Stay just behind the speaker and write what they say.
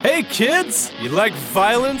Hey kids, you like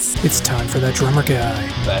violence? It's time for That Drummer Guy.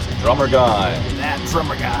 That drummer guy. That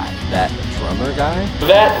drummer guy. That drummer guy?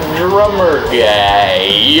 That drummer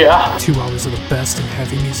guy. 2 hours of the best in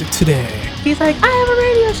heavy music today. He's like, I have a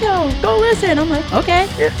radio show. Go listen. I'm like, okay.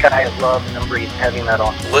 This guy loves and breathes heavy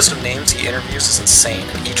metal. The list of names he interviews is insane,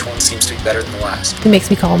 and each one seems to be better than the last. He makes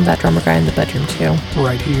me call him that drummer guy in the bedroom too.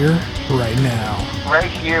 Right here, right now. Right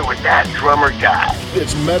here with that drummer guy.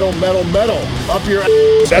 It's metal, metal, metal. Up your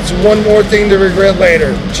ass. That's one more thing to regret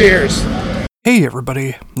later. Cheers. Hey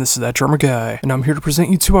everybody, this is That Drummer Guy, and I'm here to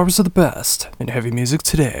present you 2 hours of the best in heavy music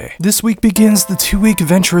today. This week begins the 2-week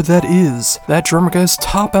venture that is That Drummer Guy's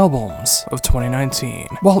top albums of 2019.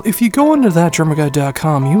 Well, if you go into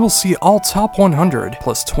thatdrummerguy.com, you will see all top 100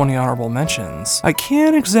 plus 20 honorable mentions. I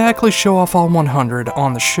can't exactly show off all 100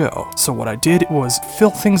 on the show, so what I did was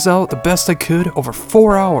fill things out the best I could over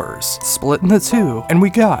 4 hours, split into 2, and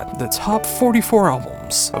we got the top 44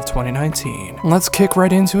 albums of 2019. Let's kick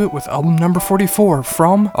right into it with album number 44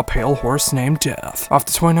 from A Pale Horse Named Death. Off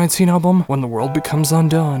the 2019 album, When the World Becomes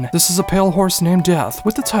Undone, this is A Pale Horse Named Death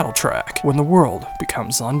with the title track, When the World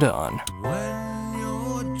Becomes Undone. When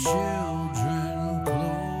your children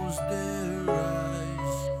close their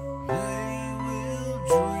eyes, they will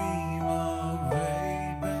dream of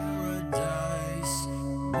a paradise.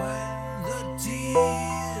 When the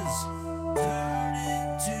tears turn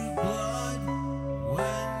into blood,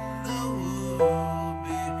 when the world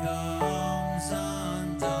becomes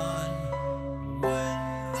undone, when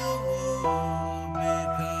the world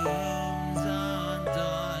becomes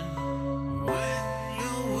undone, when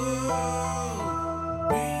your world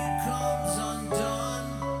becomes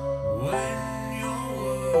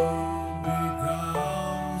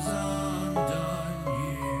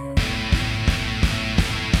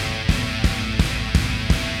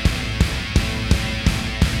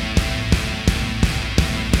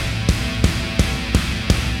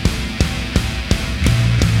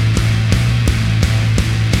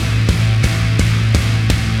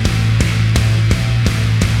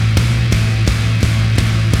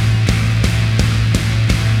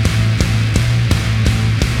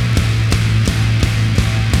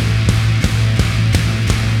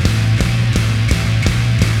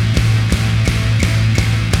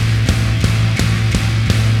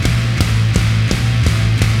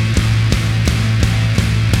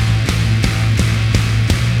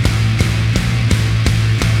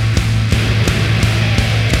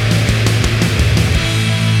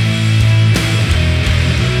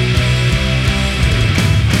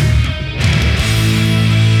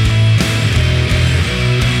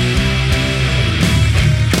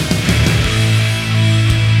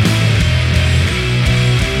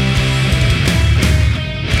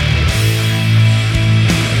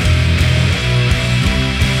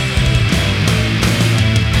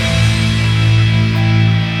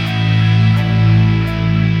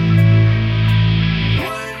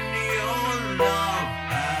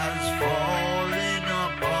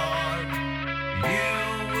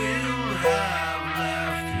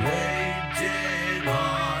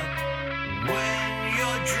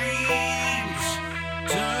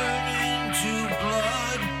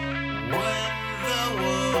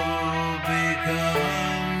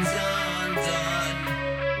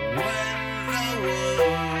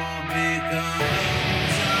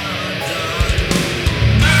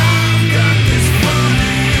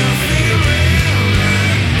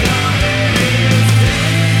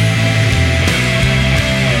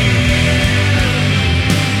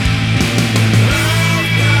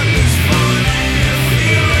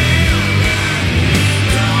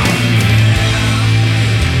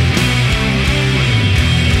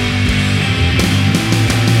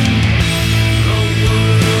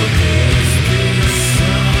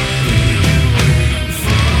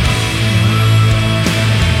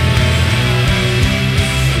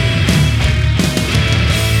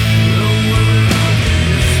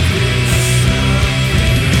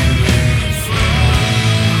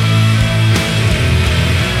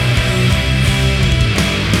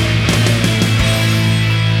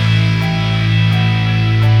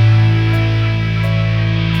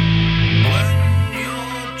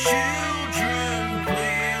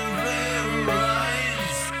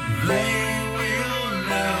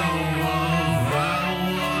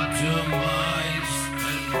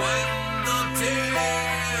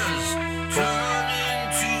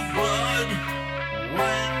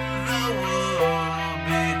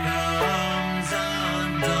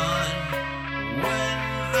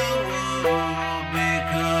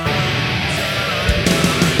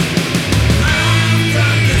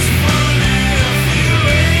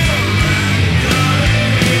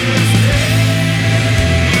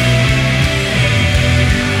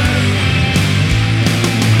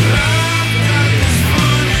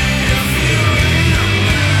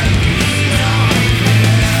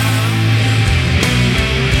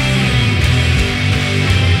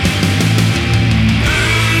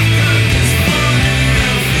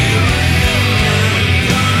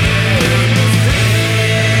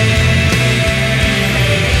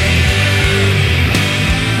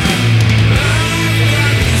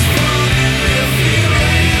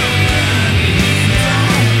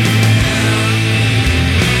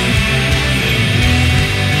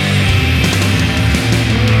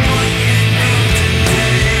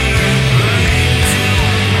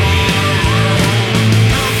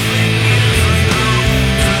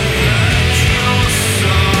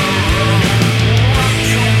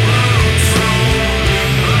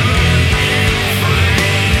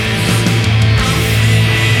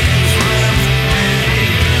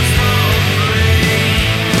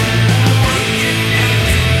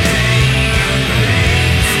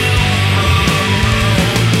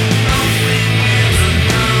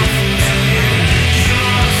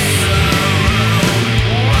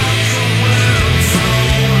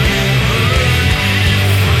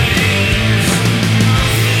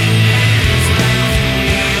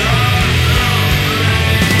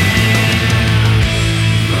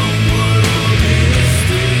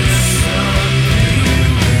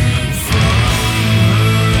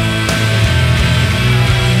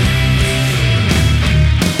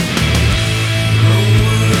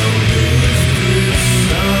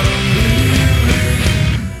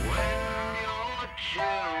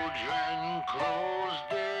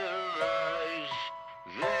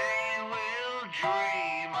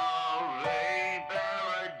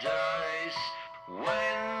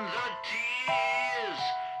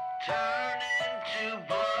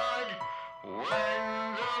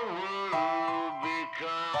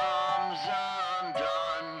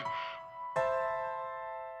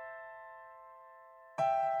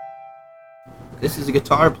This is a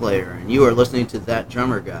guitar player, and you are listening to That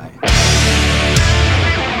Drummer Guy.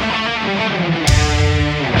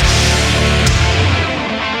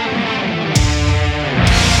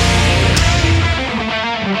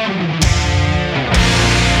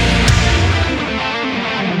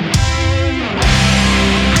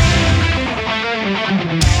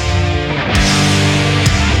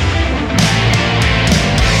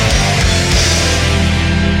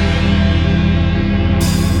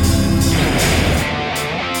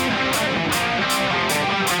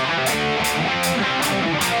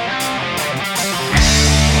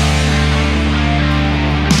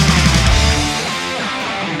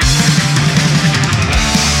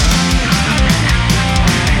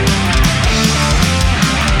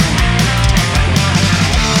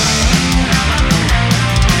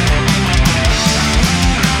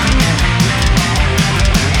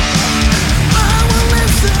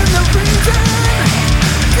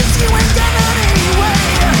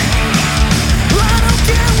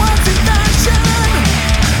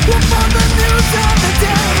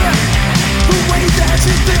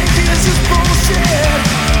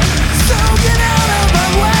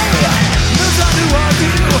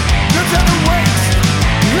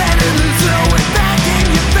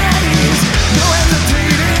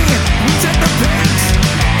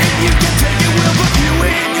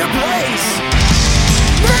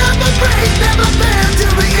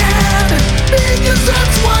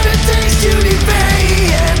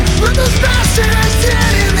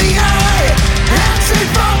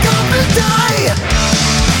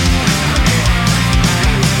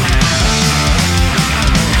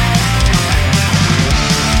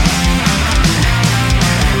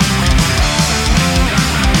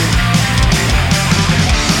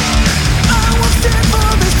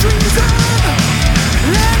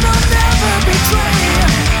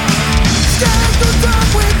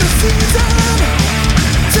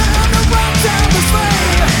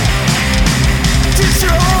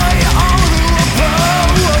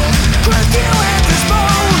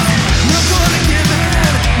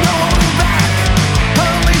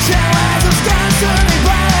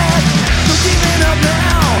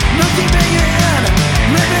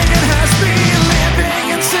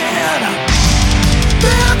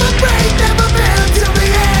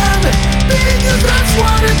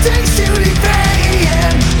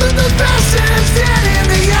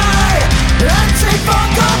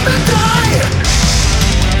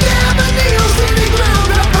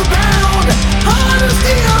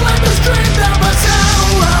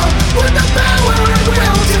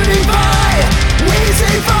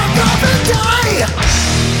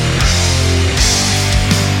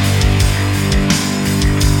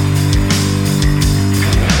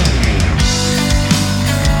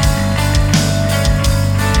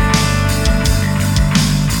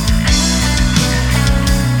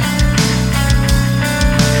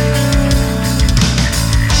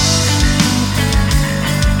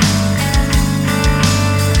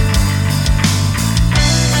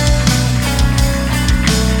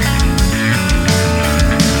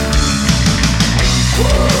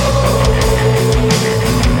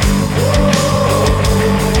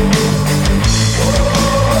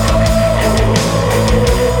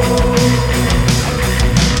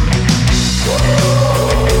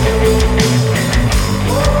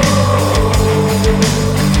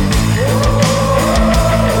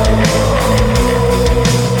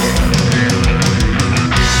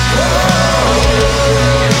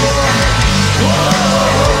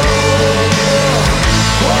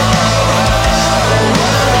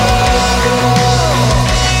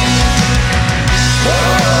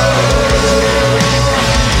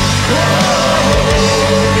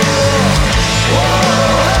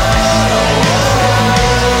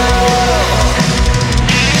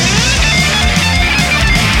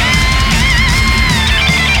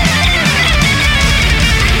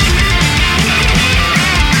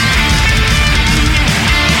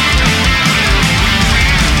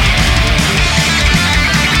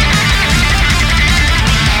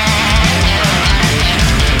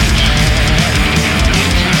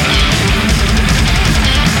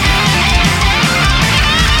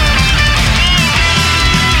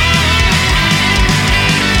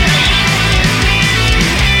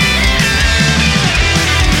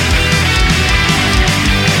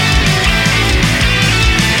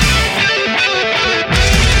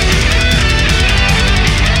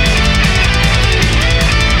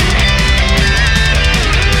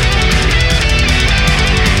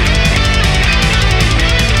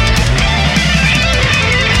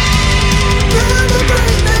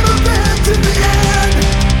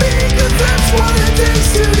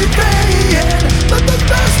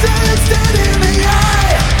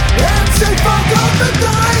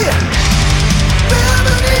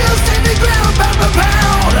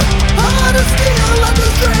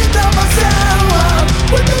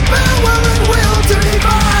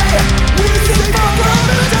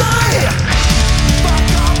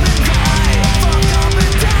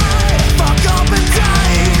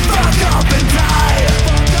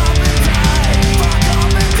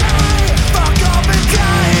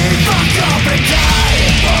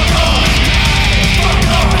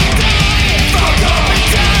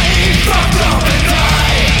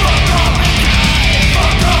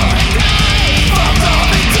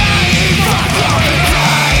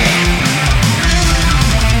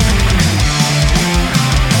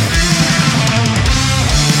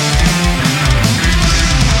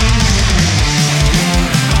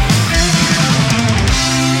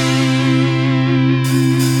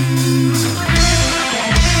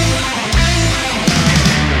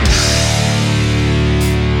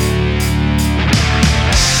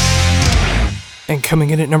 coming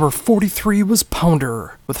in at number 43 was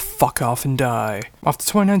Pounder with Fuck Off and Die, off the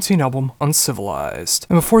 2019 album Uncivilized.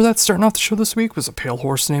 And before that, starting off the show this week was A Pale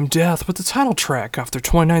Horse Named Death with the title track off their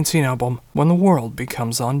 2019 album When the World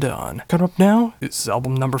Becomes Undone. Coming up now is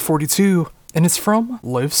album number 42, and it's from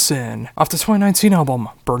Live Sin, off the 2019 album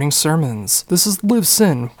Burning Sermons. This is Live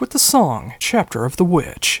Sin with the song Chapter of the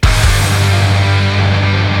Witch.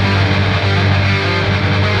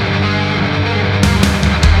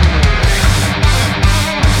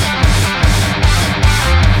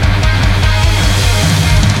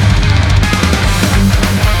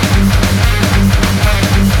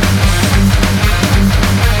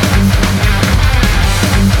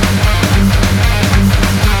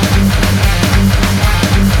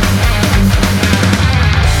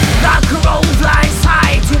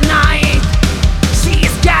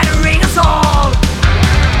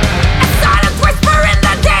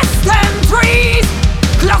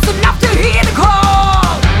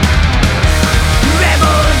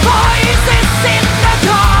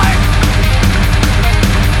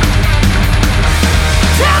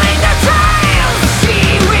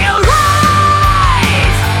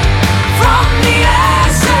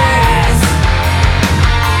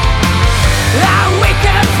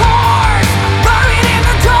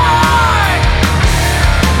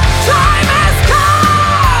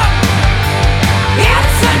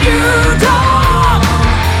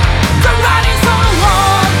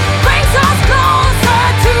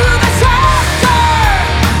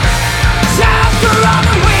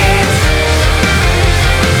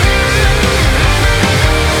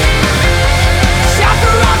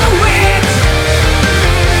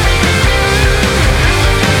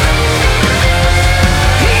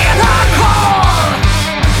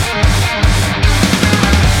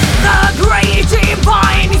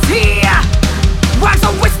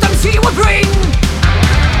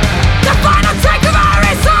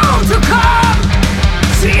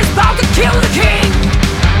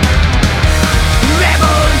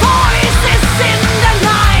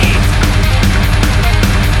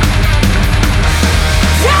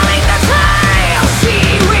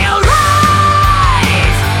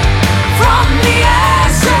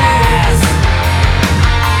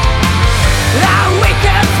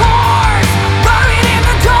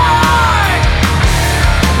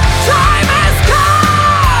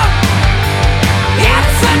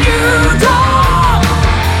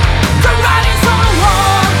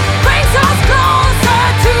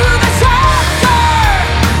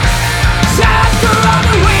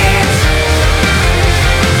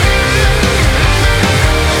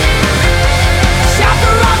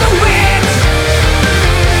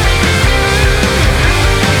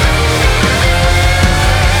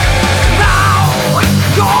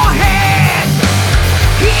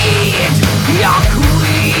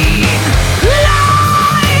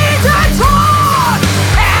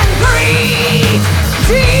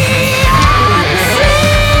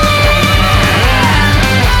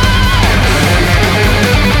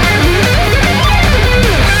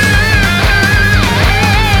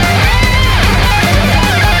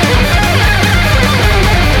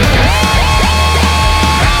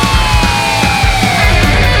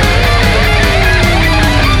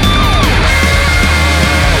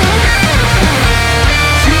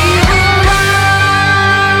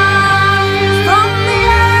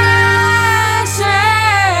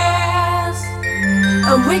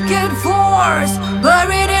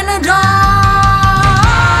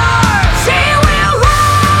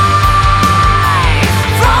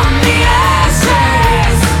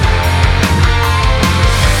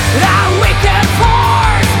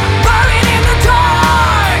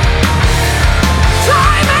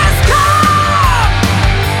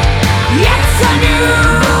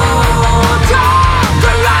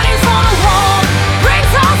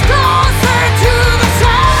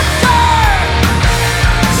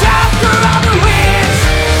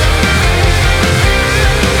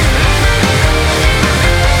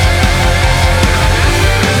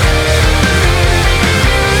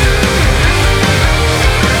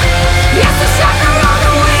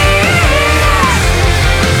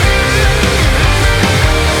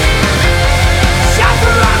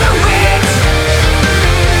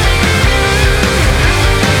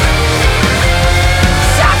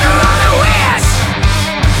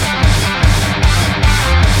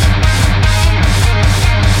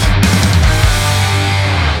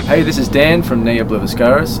 Hey, this is Dan from Nia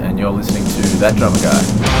Bliviscaris, and you're listening to That Drummer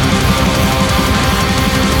Guy.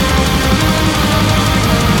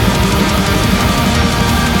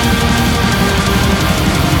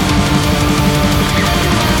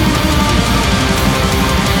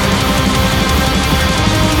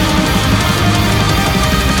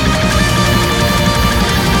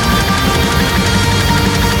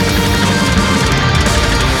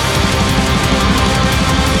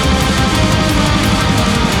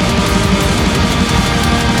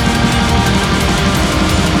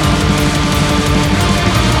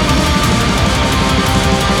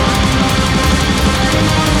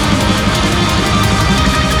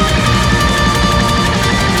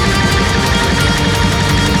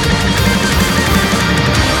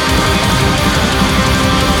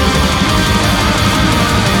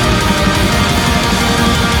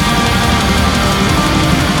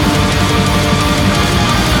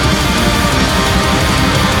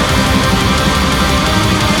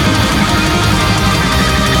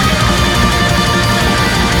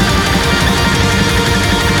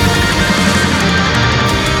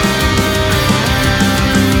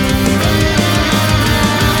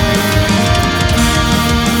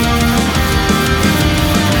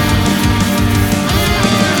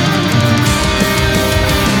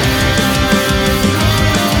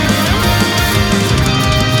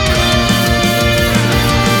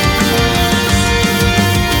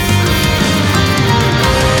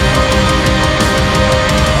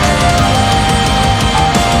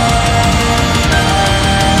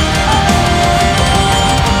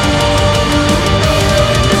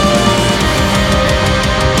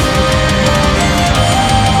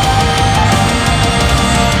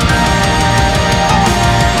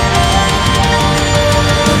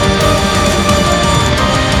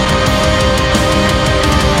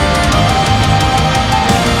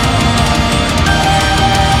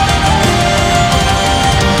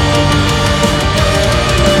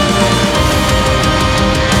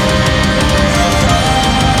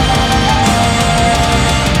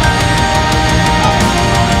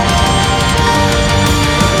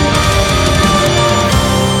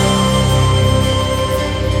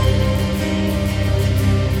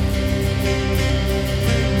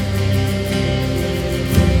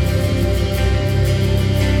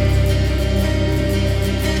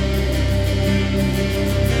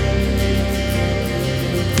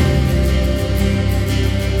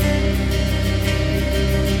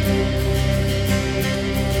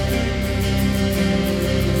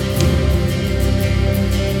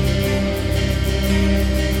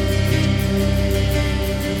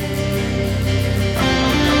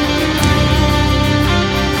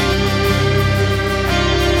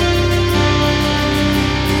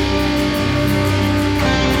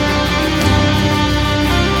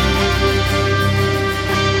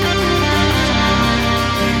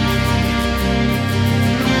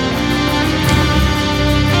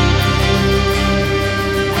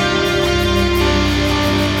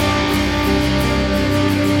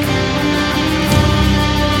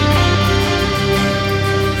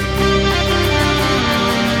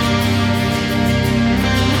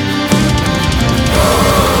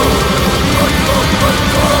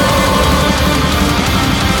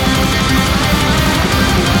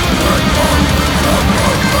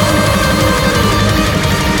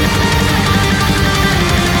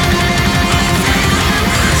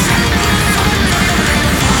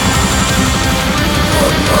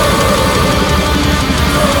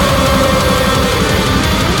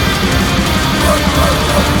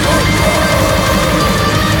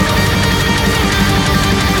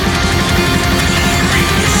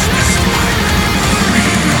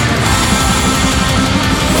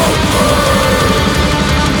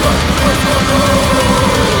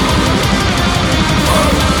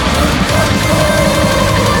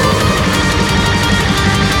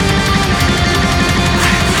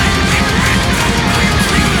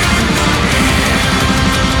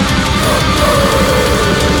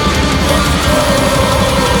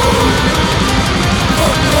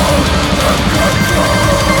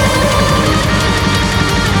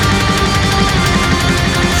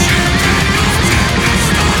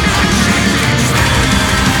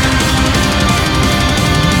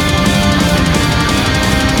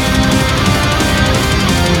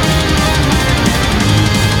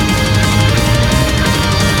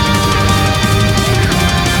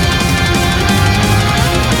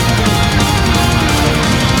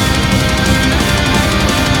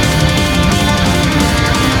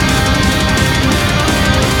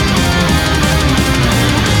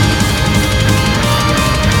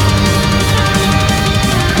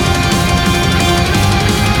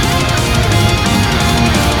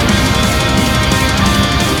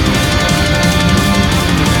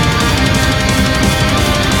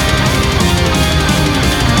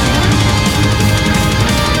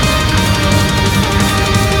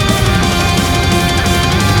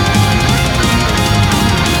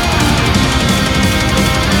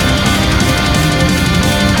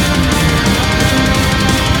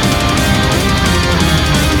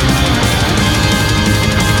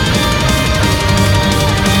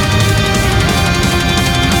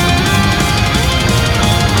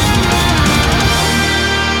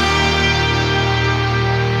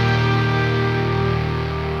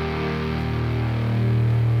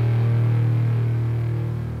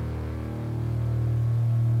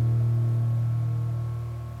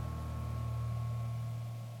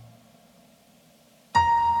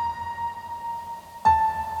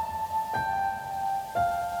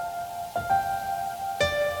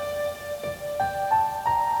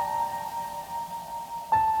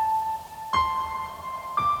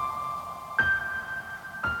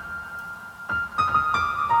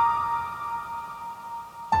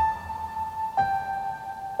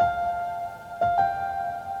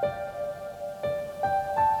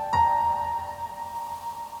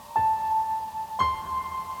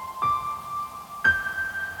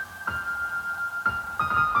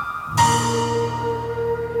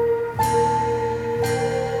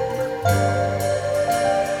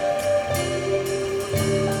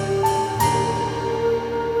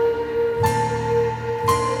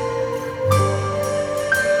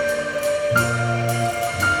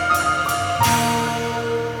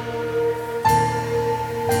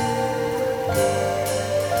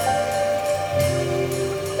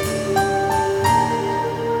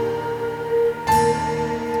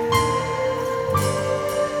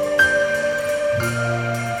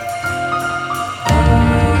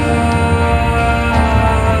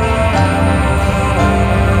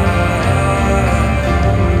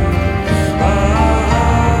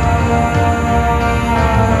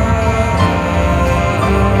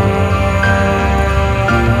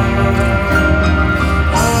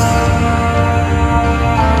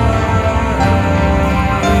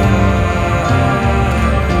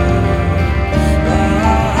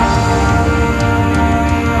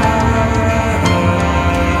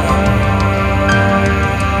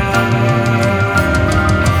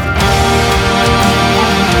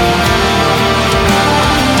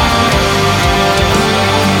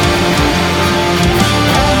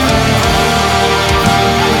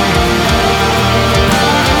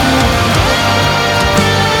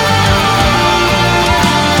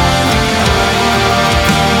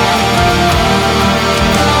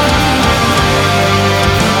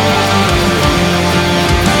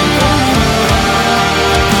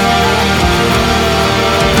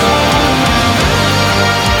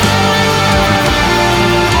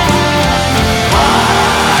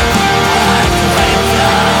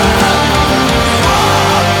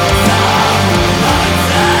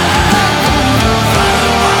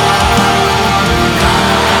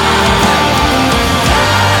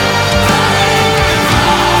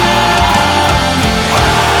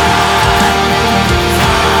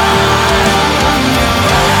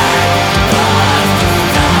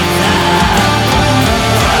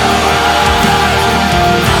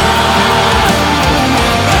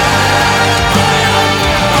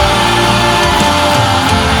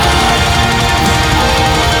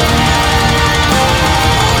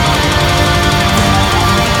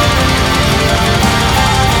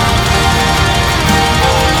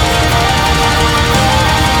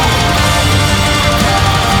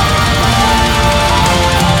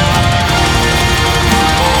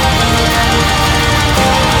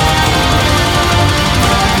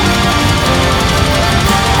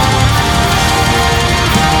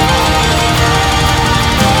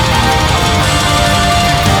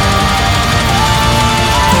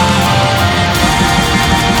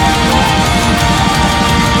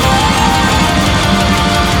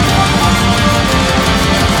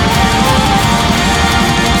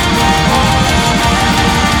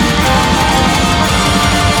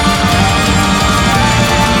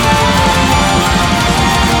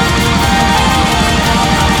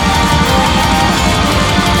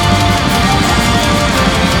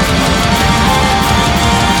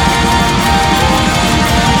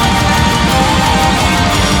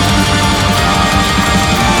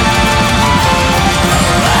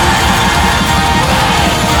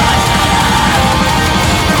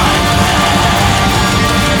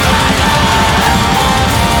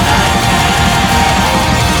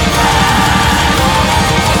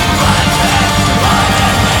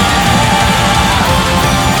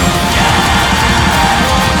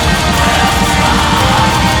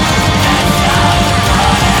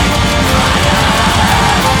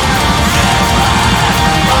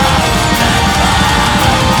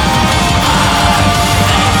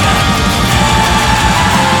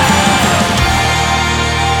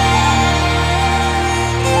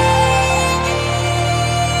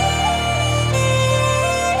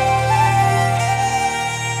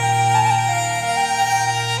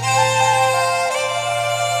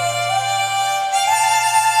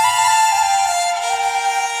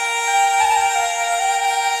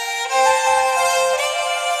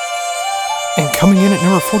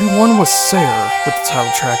 41 was Sayer with the title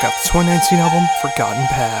track off the 2019 album Forgotten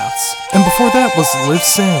Paths. And before that was Live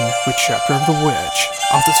Sin with Chapter of the Witch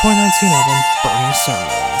off the 2019 album Burning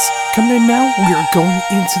Sermons. Coming in now, we are going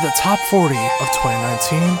into the top 40 of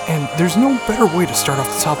 2019, and there's no better way to start off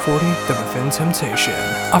the top 40 than Within Temptation.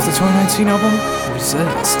 Off the 2019 album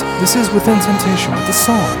Resist. This is Within Temptation with the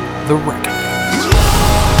song The Reckoning.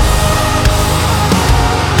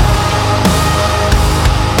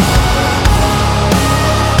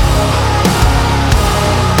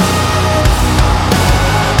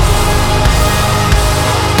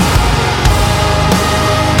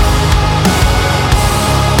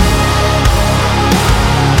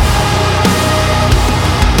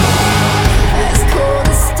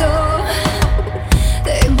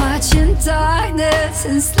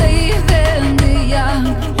 Enslaving the young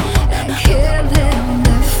and killing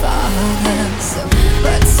their fathers,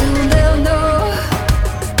 but soon they'll know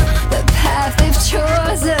the path they've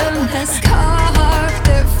chosen has carved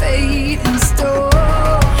their fate in stone.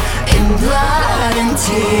 In blood and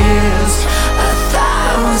tears,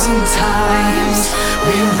 1,000 times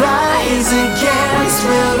we rise against,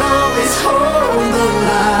 we'll always hold the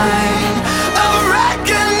line of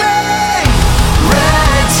reckoning.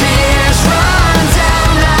 Red tears run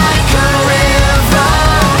down like a river.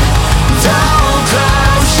 Don't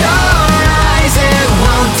close your eyes, it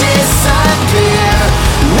won't disappear.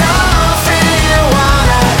 No fear, you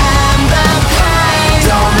wanna end the pain.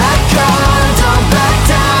 Don't let go, don't back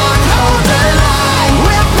down, hold the line.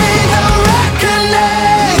 We'll be the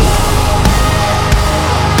reckoning.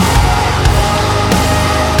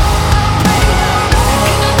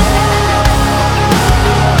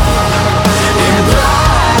 In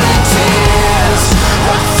blood and tears,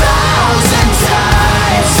 1,000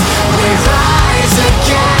 times we rise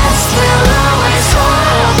against, we'll always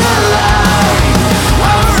hold the line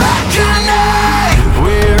of reckoning.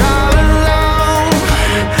 We're all alone,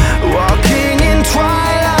 walking in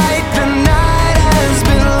twilight. The night has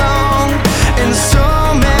been long, and so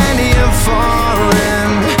many have fallen.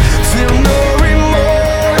 Feel no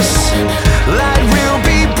remorse, light will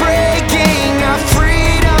be breaking. Our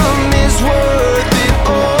freedom is worth it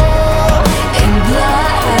all. In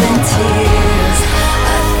blood and tears,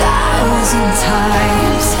 1,000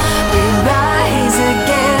 times we rise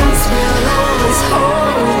against, we'll always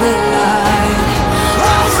hold the line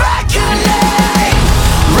of reckoning.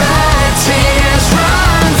 Red tears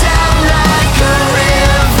run down like a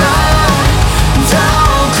river.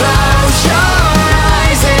 Don't close your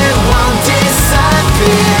eyes, it won't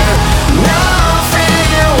disappear. No fear,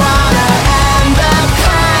 you wanna end the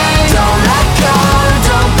pain. Don't let go,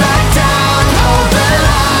 don't back down, hold the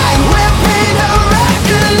line. We'll be the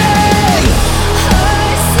reckoning.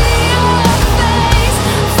 I see your face,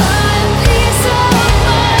 find peace of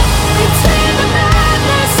mind between the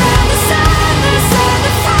madness and the sadness and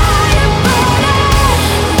the fire burning.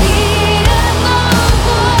 Lead among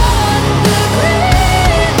one, the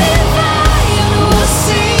great divine will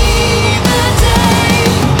see the day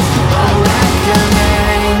of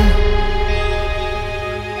reckoning.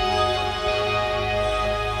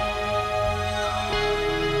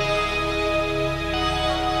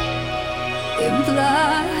 In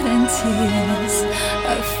blood and tears,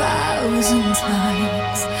 1,000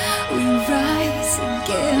 times we rise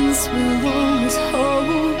against, we'll always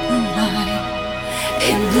hold the line.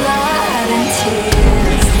 In blood and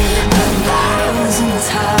tears, 1,000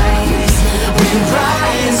 times we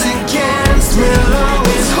rise against, we'll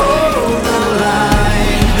always hold the line.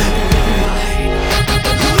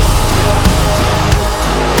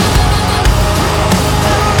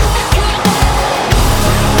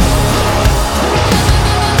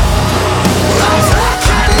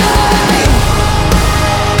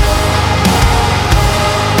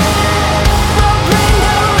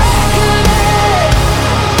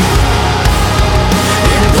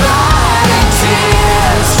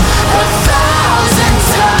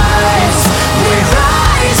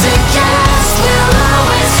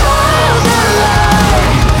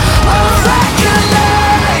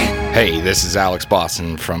 Hey, this is Alex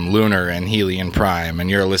Boston from Lunar and Helion Prime, and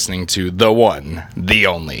you're listening to the one, the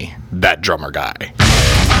only, That Drummer Guy.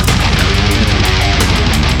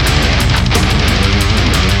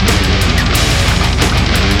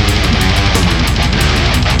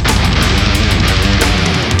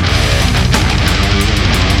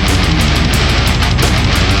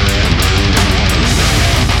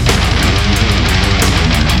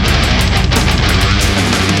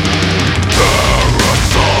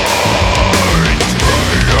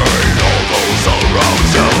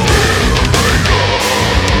 Around you,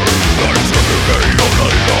 that's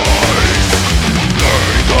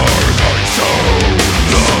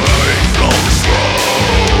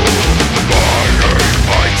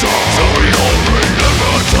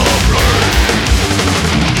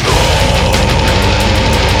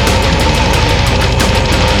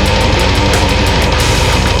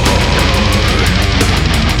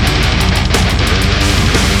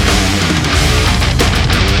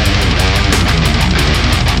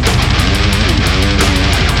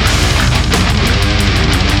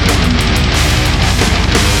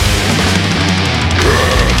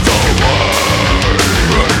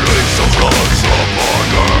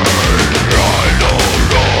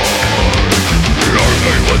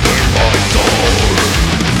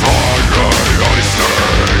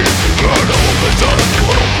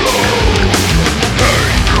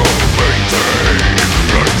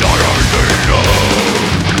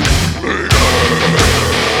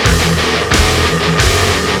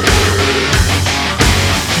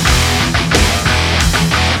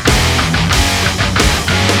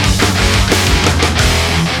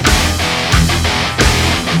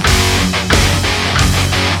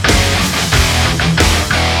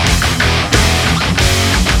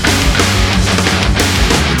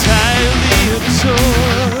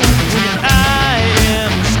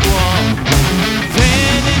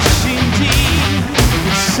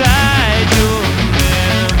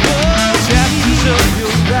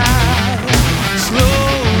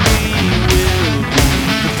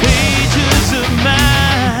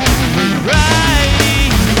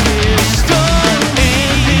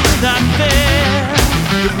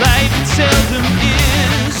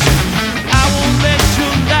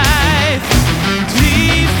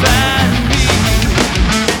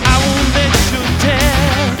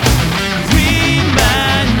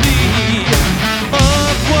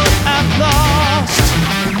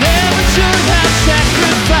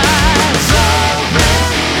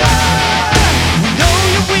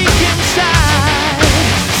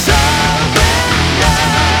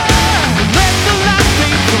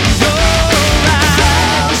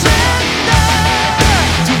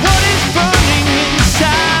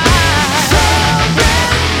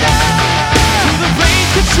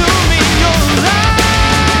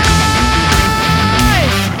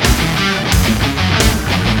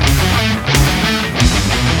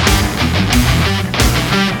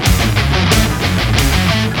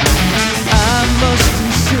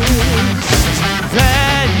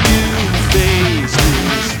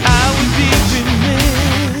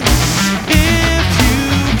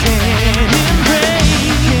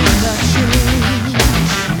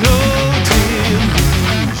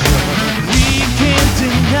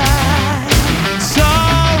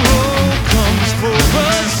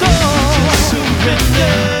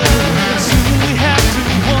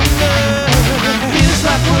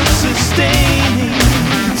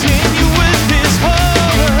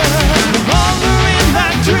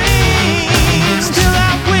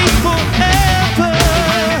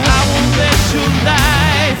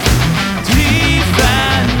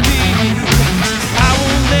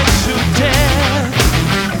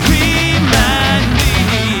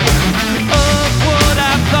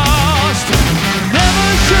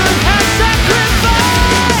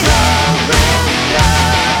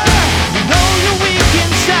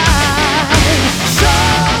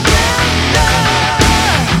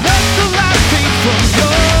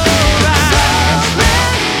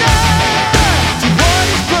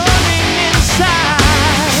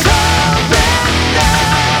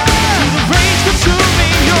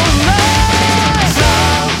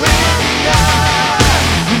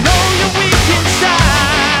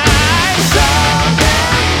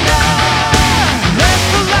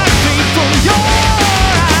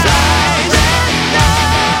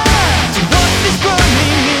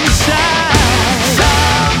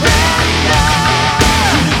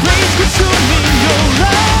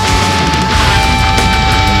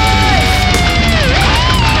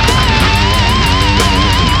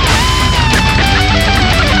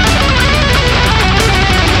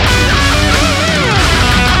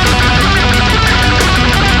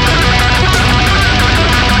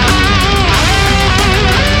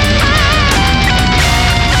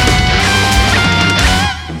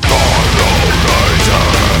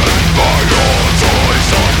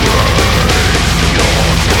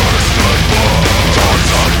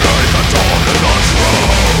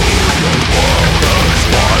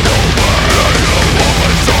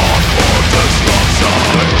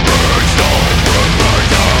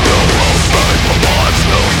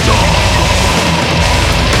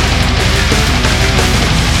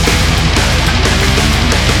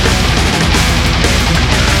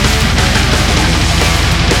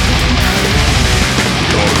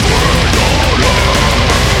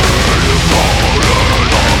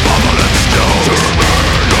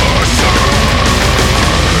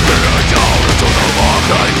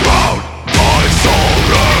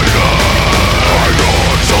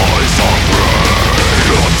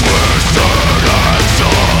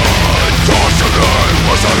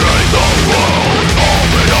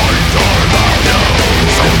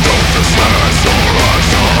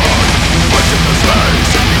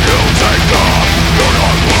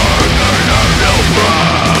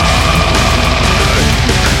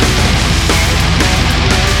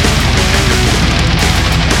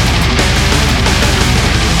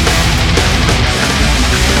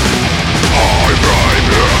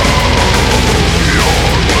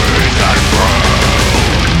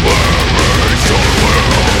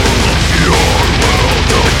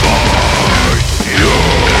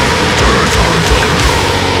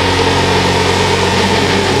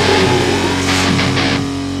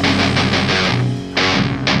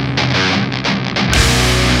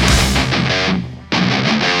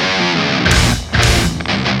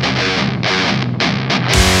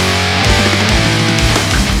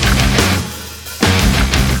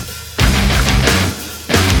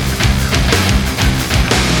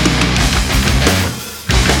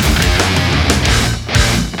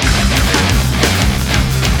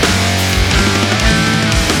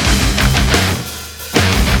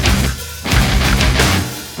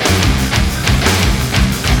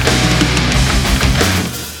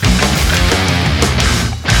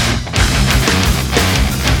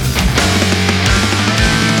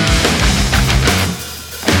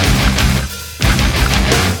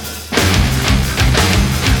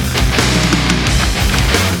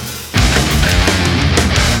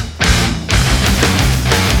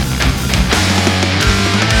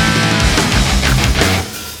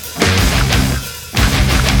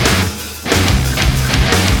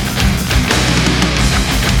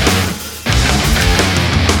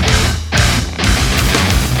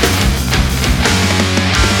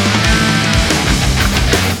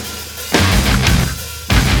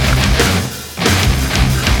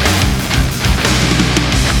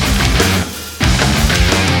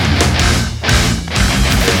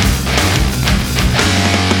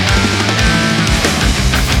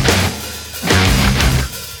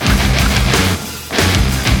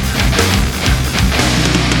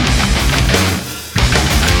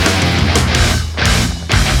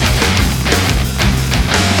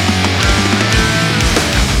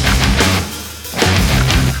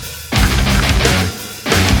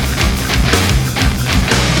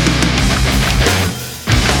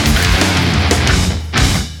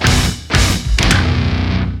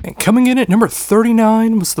Coming in at number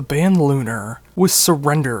 39 was the band Lunar with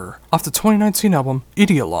Surrender off the 2019 album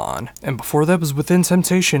Idealon, and before that was Within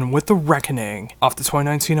Temptation with The Reckoning off the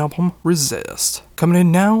 2019 album Resist. Coming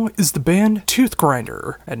in now is the band Tooth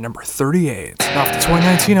Grinder at number 38. And off the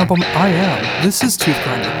 2019 album I Am, this is Tooth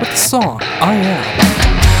Grinder with the song I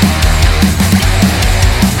Am.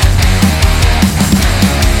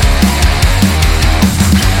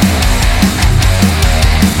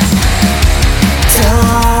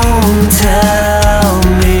 Tell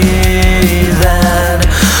me then,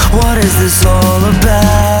 what is this all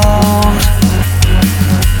about?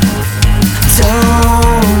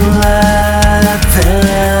 Don't let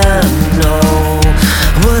them know,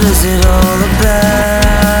 what is it all about?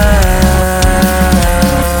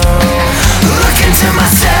 Look into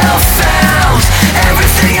myself, found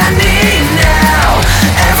everything I need now,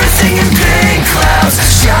 everything in pink clouds.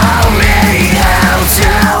 Show me how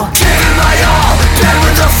to give it my all, bend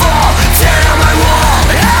with the fall, tear down my wall,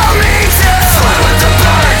 help me to fly with the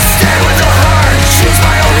birds, stay with the herd, choose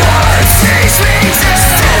my own words, teach me to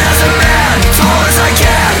stand as a man, tall as I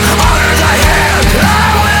can, honor thy hand.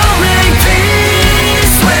 I will make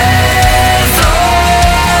peace with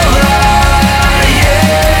all I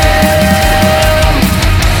am.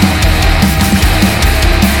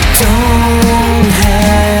 Don't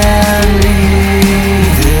hand me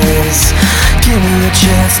this, give me a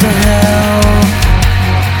chance to help.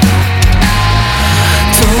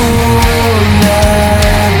 Don't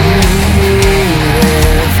let me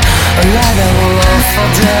live a life that will all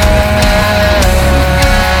fall down.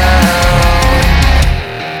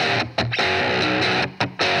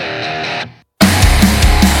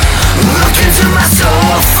 Look into my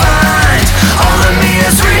soul, find all of me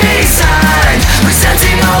is resigned,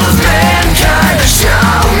 presenting all of mankind.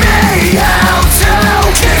 Show me how to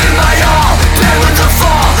give it my all, bend with the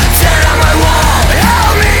fall, tear down my wall,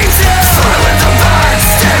 help me to fly with the birds,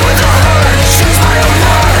 stay with the herd, choose my own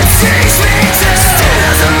words, teach me to stand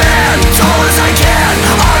as a man, tall as I can,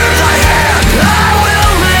 honor thy hand. I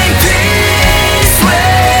will make peace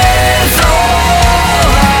with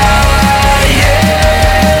all I am.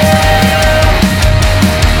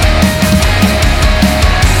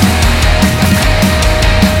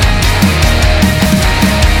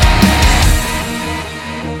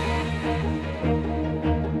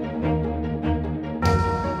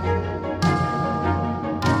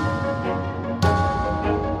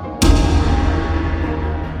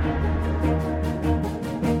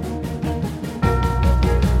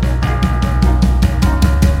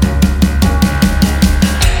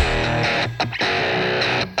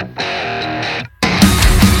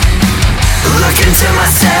 Look into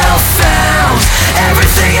myself, found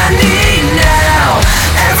everything I need now,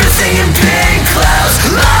 everything in pink clouds.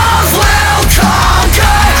 Love will conquer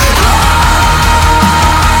all.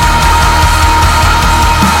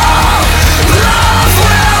 Love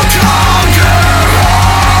will conquer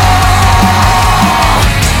all.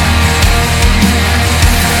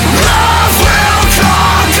 Love will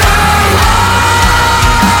conquer all.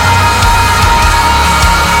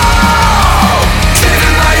 Give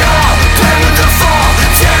it my all, bend with the fall,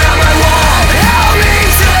 tear down my wall, help me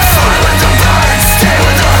to fly with the birds, stay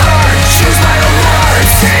with the herd, choose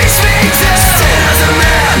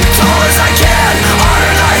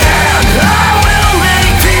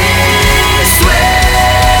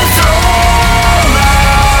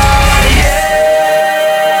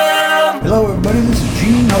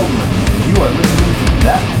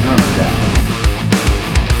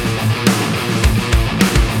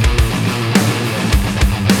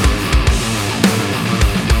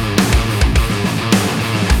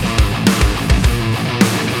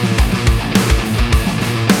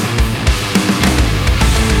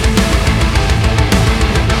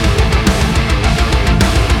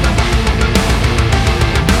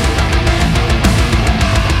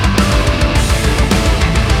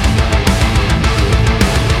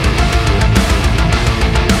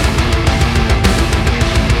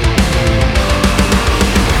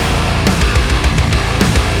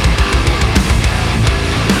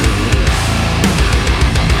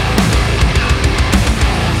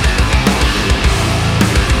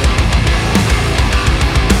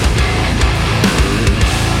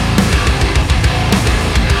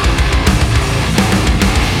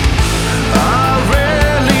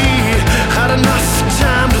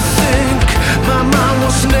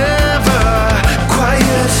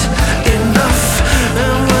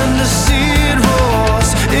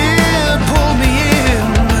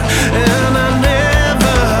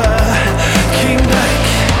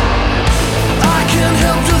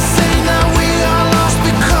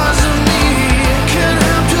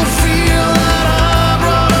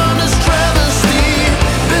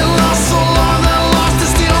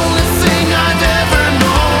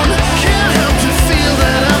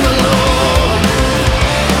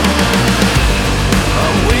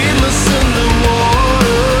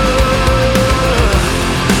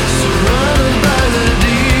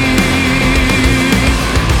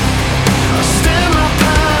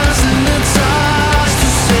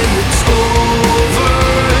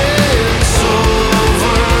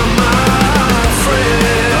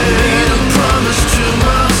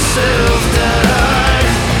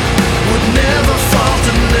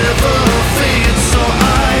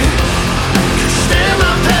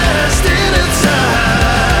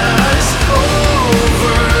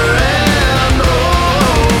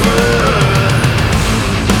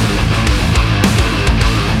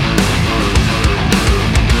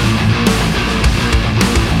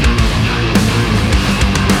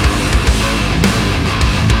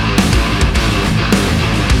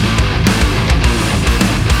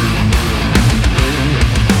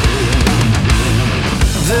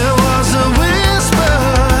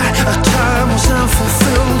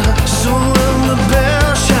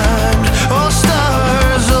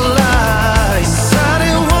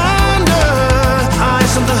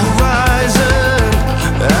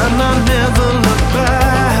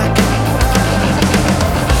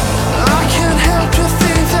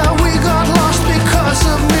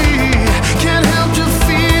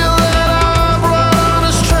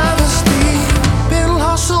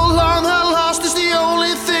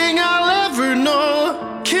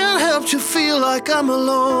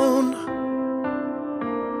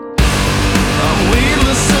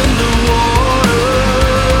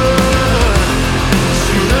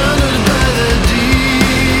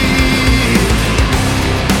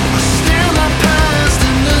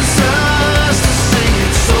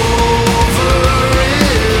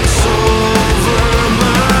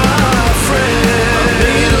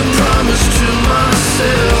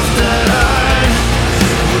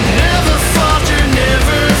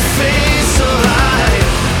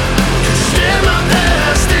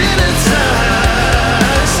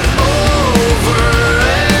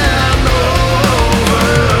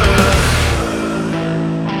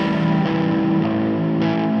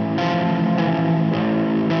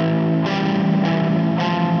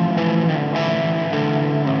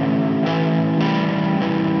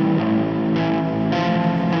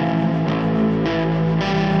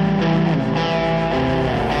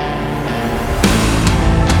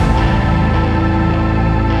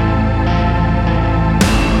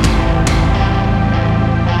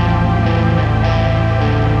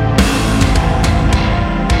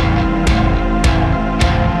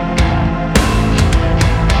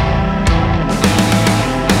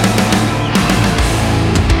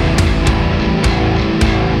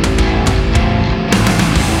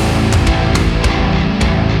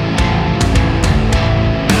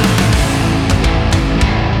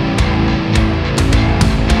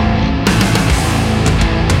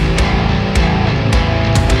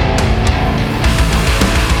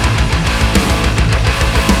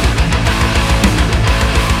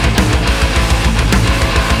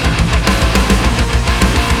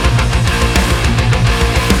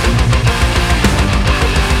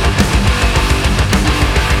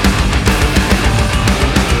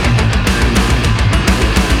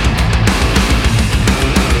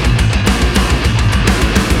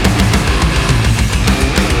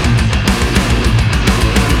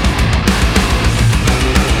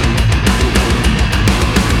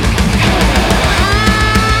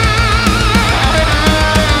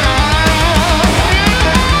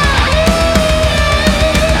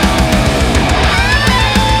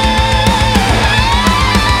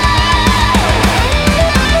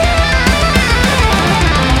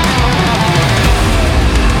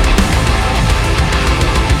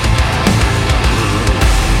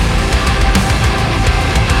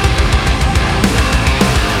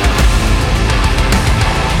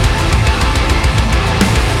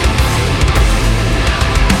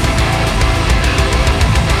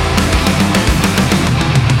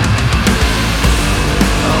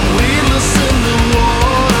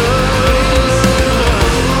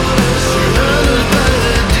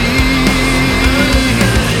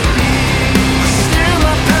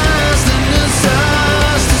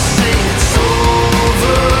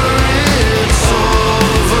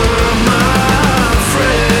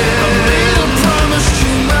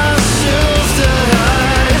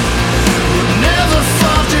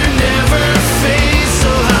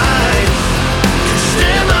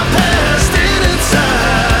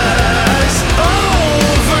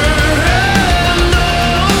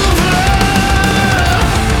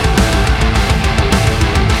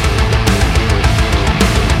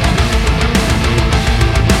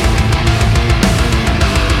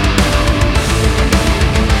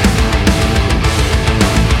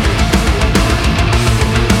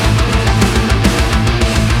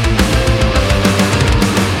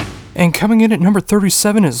And coming in at number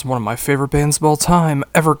 37 is one of my favorite bands of all time,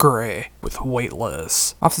 Evergrey, with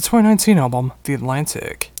Weightless, off the 2019 album, The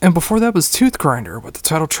Atlantic. And before that was Tooth Grinder with the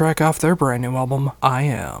title track off their brand new album, I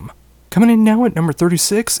Am. Coming in now at number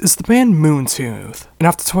 36 is the band Moontooth, and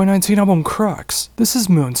off the 2019 album Crux, this is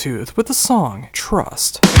Moontooth with the song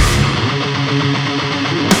Trust.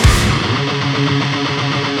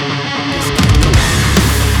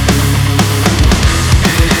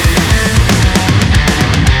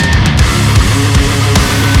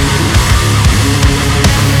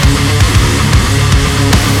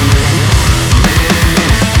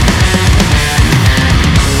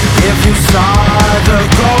 If you saw the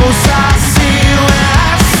ghosts I see when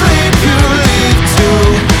I sleep, you leave too.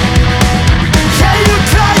 Yeah, you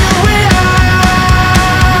cry your way out.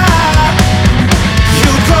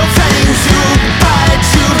 You grow fangs, you bite,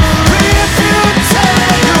 you rip, you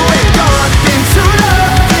tear. You wake up into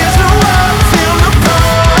love, there's no one feel the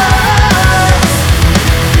pulse.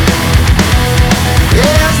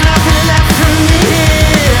 There's nothing left for me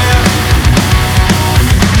here,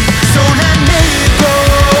 so let me go.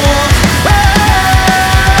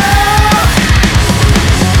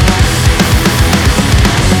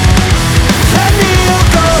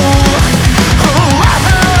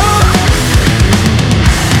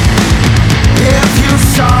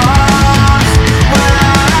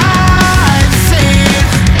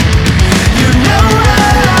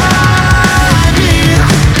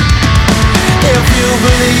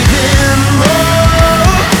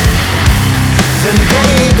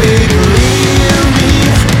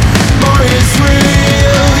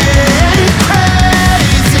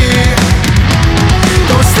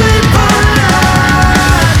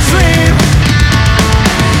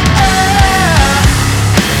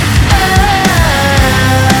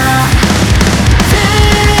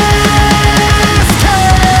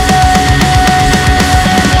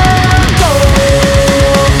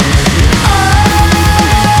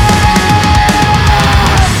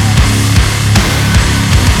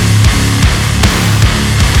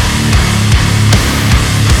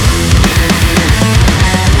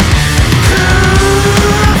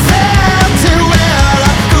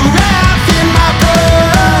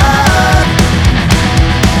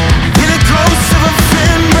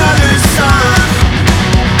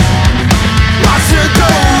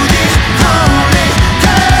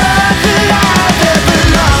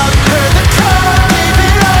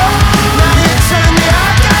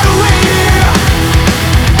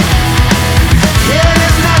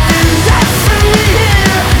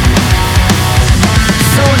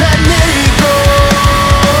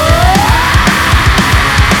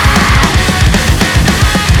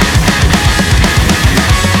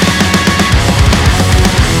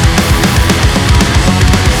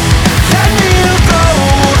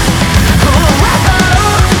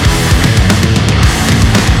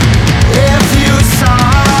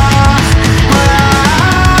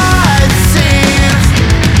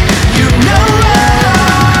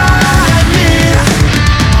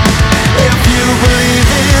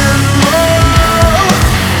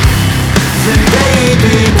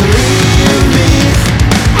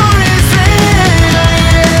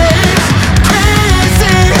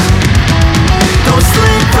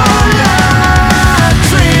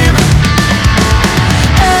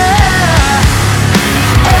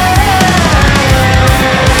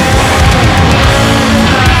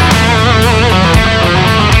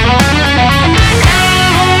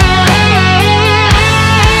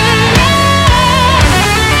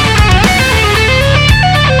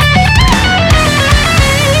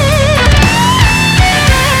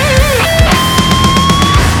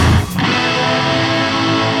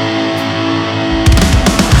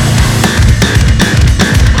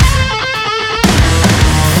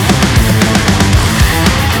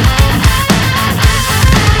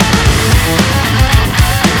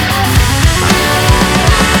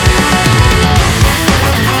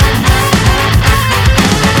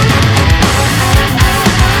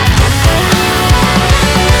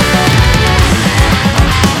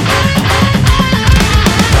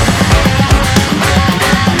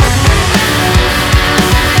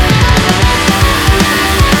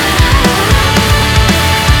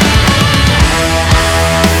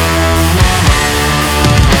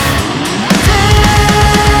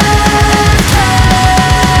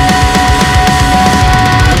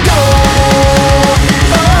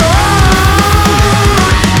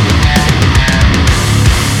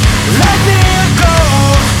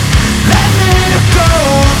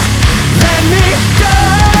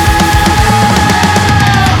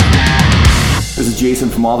 Jason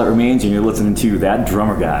from All That Remains, and you're listening to That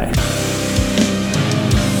Drummer Guy.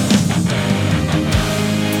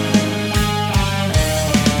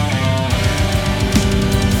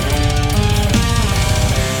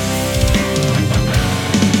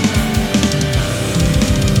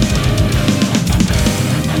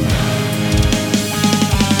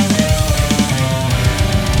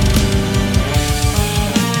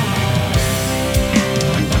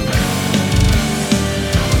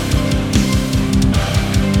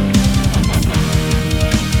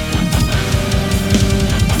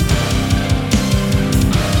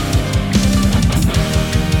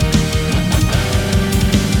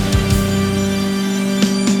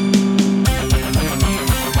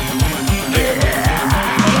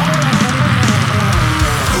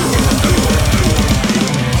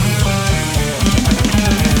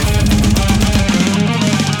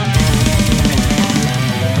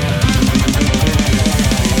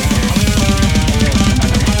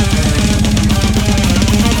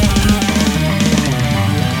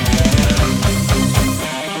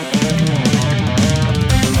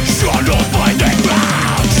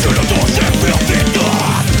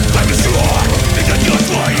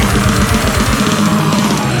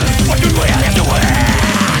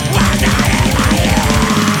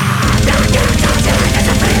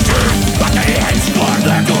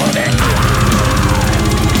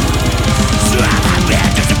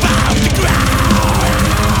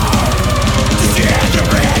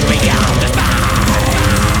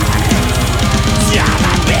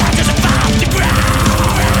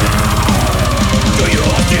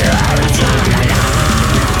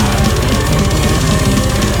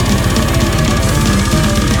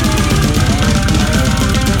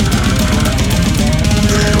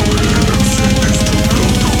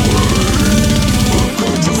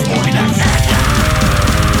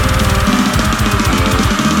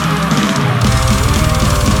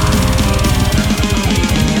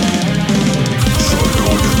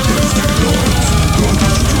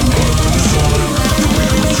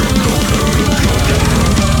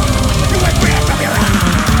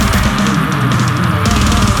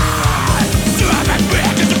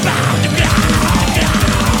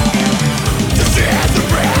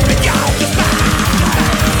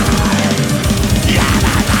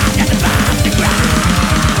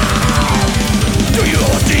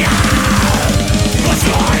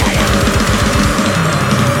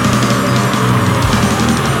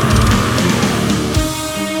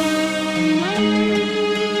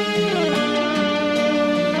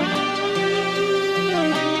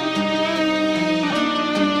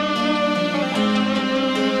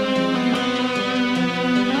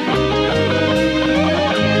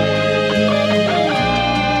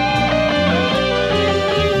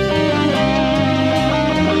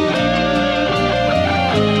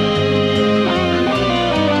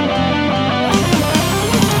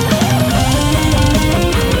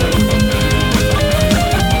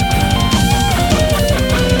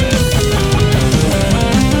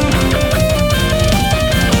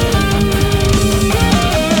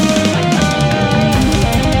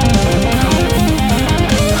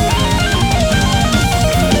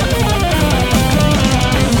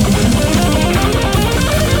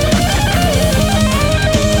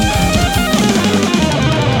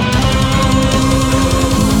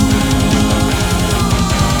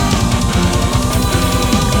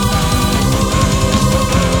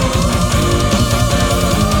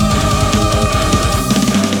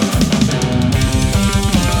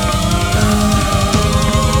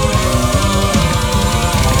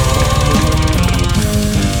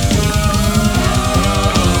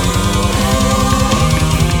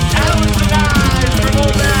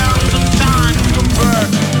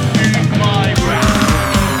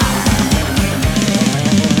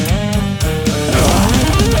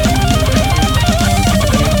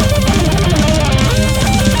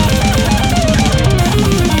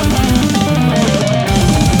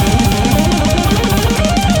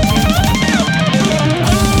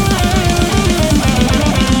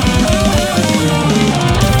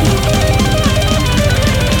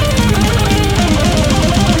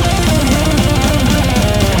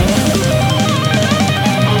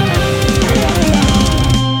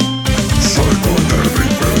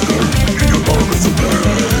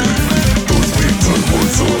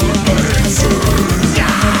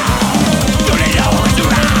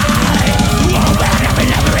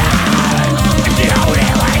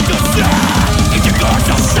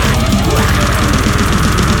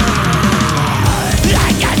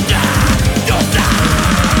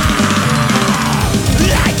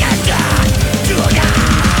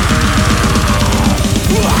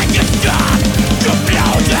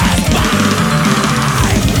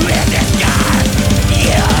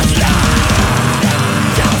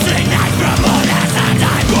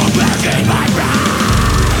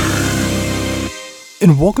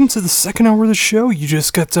 And welcome to the second hour of the show. You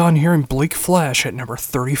just got done hearing Bleak Flesh at number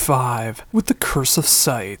 35 with The Curse of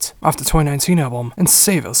Sight off the 2019 album And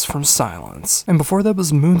Save Us From Silence. And before that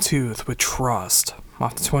was Moontooth with Trust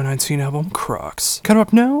off the 2019 album Crux. Coming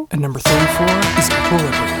up now at number 34 is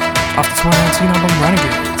Equilibrium off the 2019 album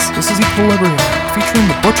Renegades. This is Equilibrium featuring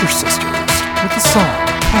the Butcher Sisters with the song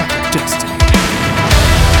Path of Destiny.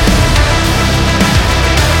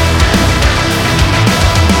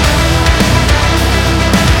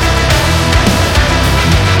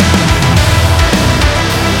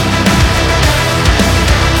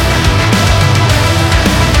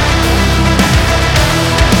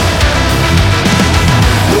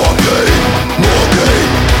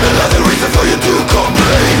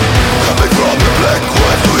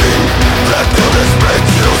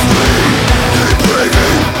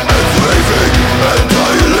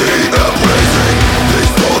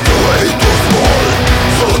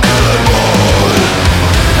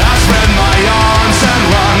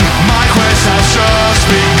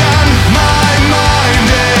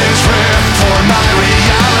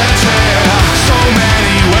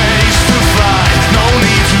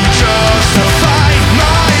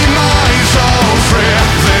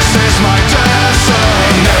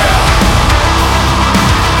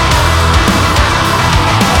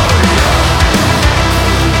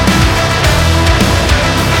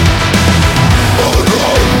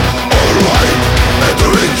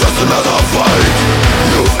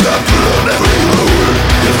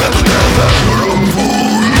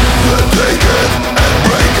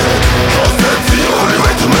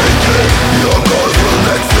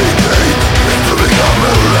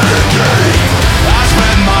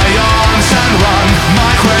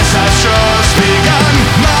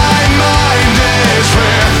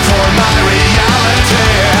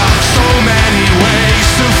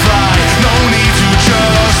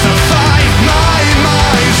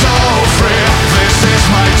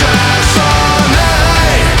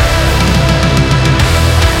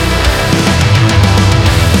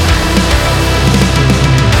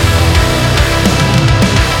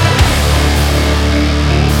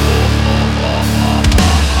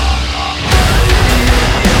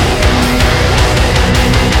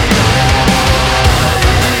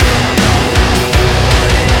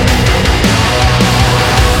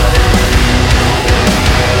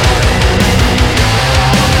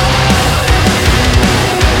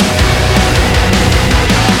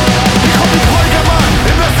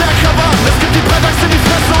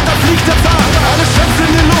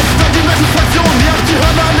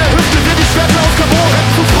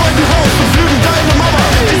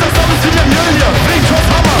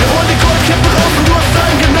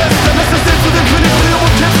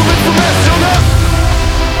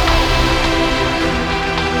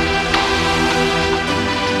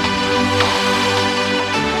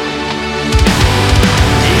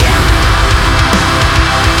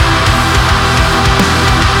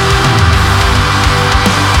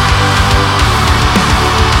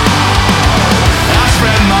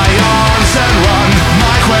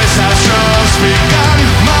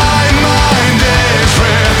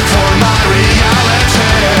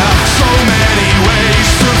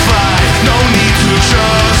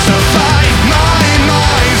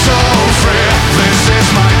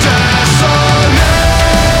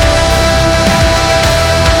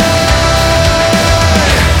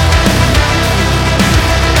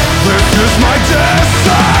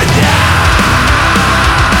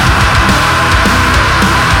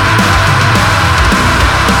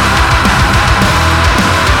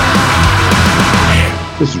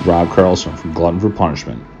 This is Rob Carlson from Glutton for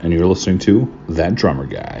Punishment, and you're listening to That Drummer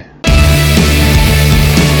Guy.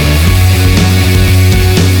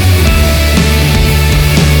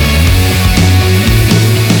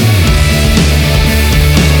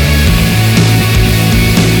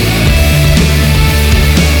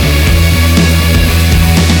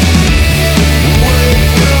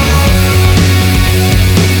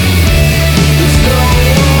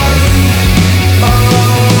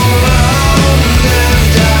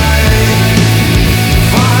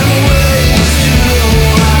 Find ways to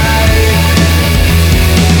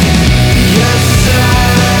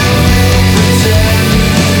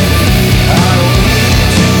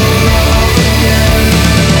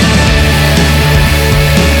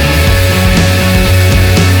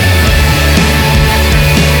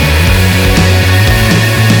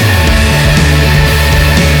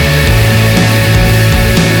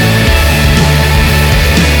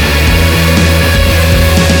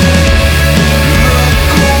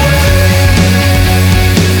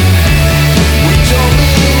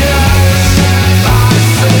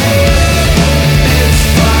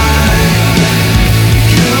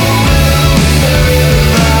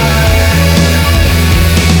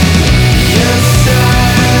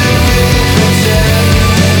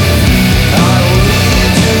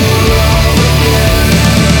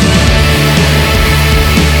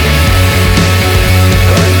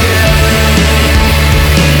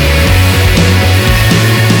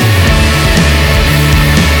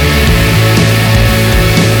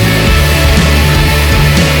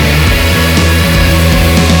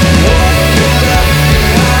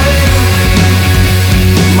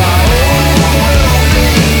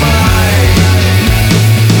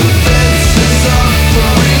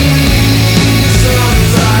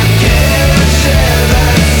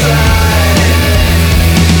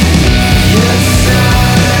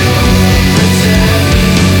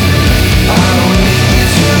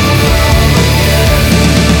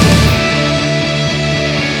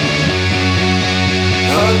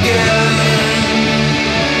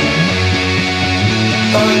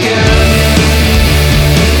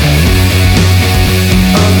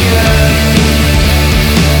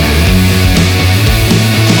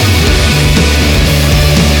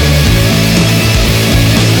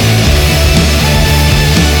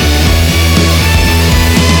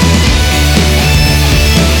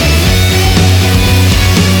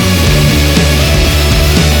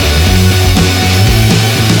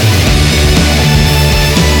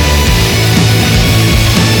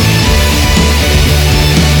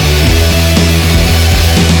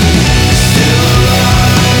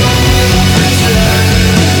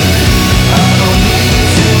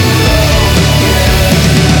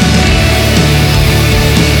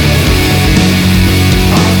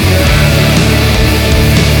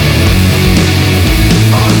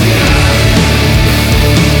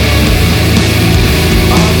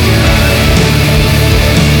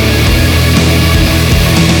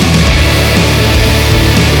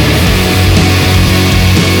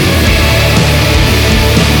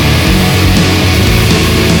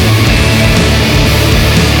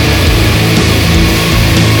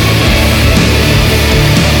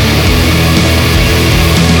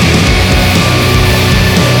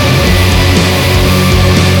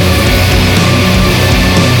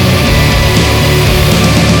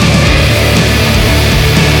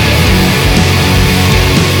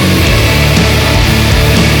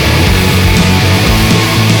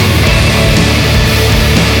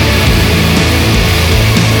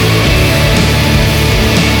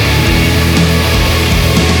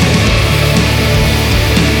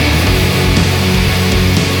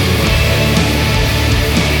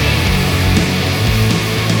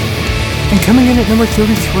Coming in at number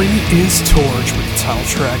 33 is Torch with the title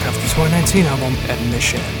track of the 2019 album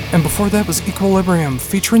Admission. And before that was Equilibrium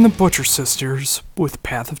featuring the Butcher Sisters with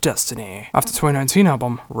Path of Destiny off the 2019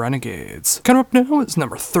 album Renegades. Coming up now is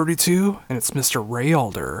number 32 and it's Mr. Ray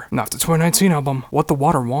Alder. And off the 2019 album What the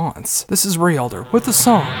Water Wants. This is Ray Alder with the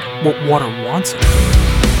song What Water Wants It.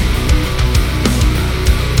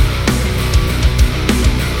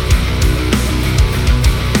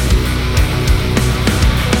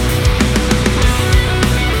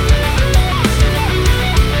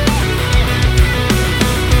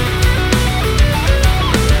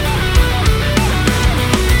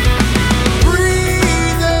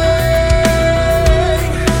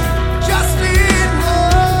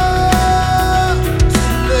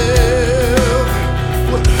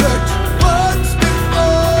 Once before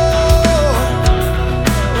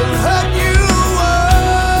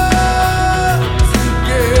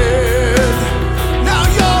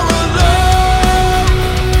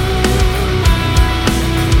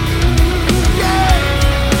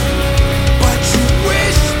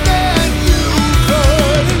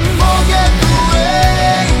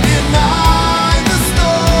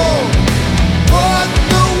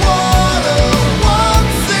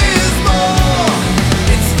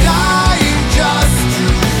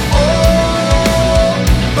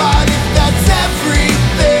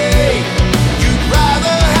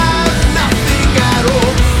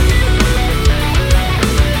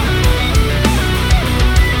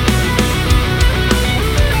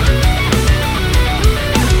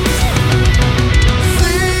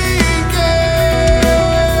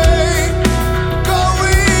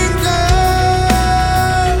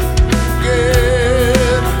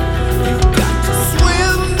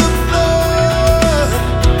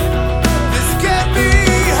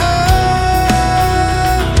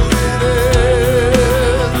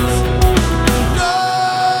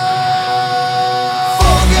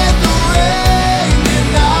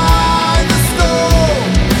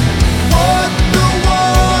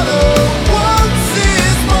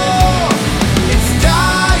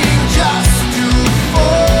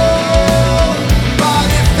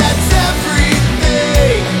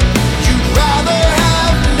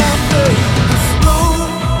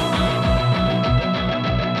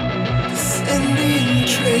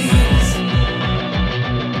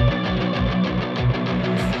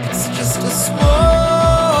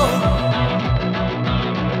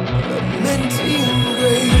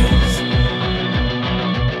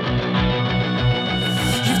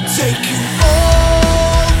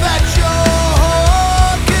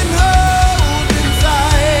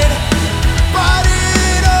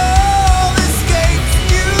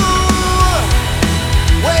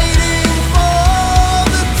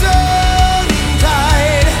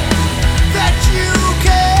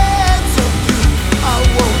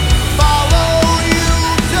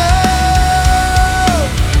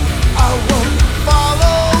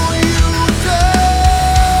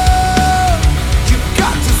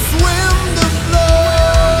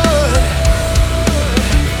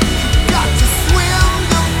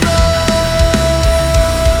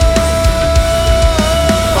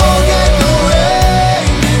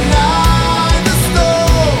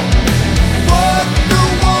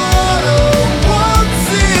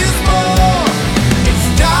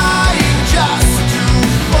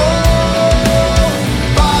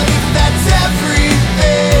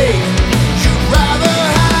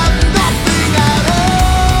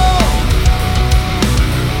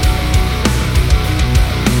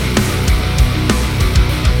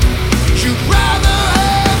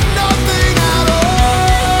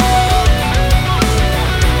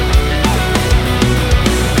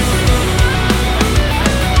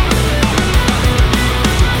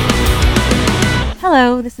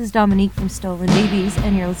Show. This is Dominique from Stolen Babies,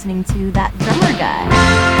 and you're listening to That Drummer Guy.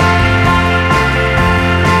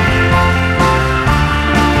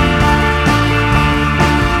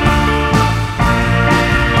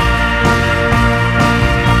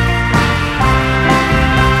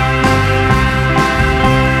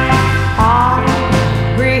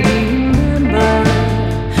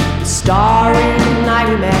 Starry night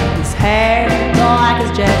we met, his hair black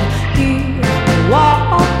as jet. He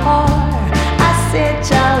wore a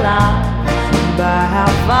citron by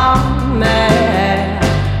half a man.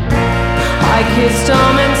 I kissed him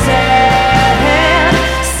and said,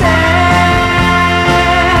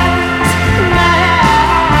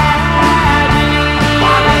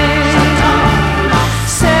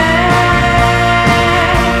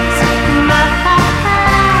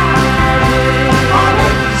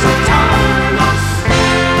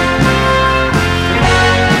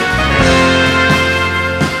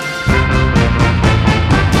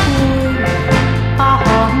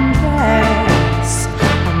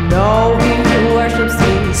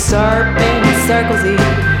 serpent circles he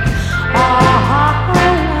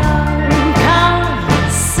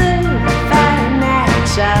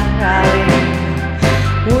naturally.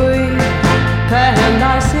 We penned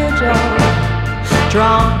our sigil,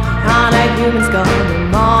 drawn on a human skull,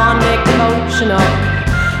 demonic, emotional.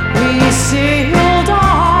 We sealed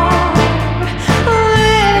our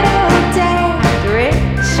little death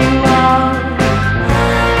ritual.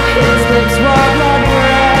 His lips were blood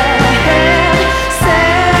red.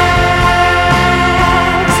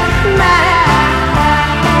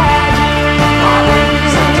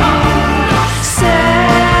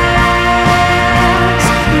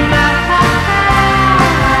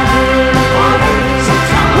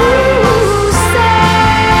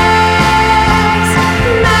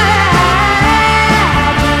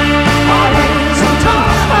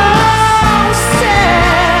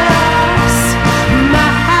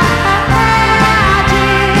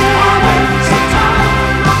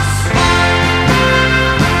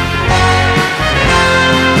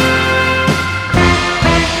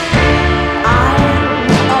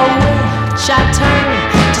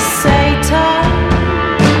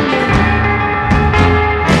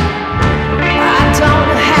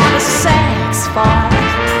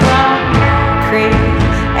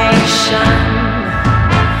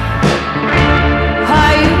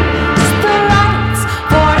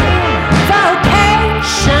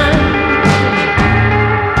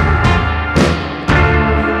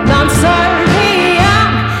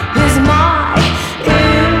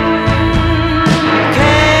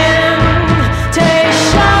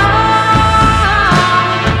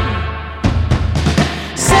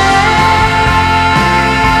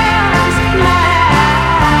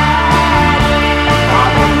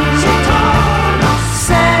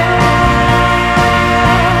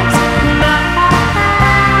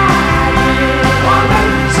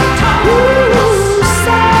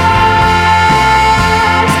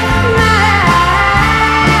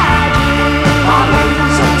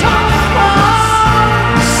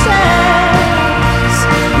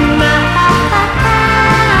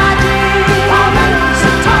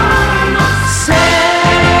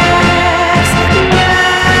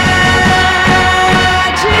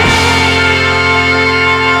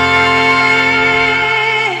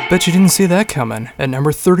 Bet you didn't see that coming. At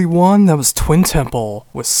number 31, that was Twin Temple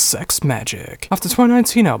with Sex Magic, off the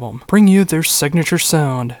 2019 album, bring you their signature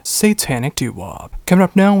sound, Satanic Doo-Wop. Coming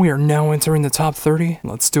up now, we are now entering the top 30.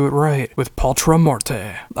 Let's do it right with Paltra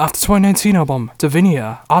Morte, off the 2019 album,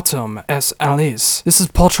 Divinia Autumn S. Alice. This is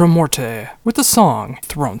Paltra Morte with the song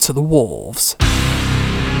Thrown to the Wolves.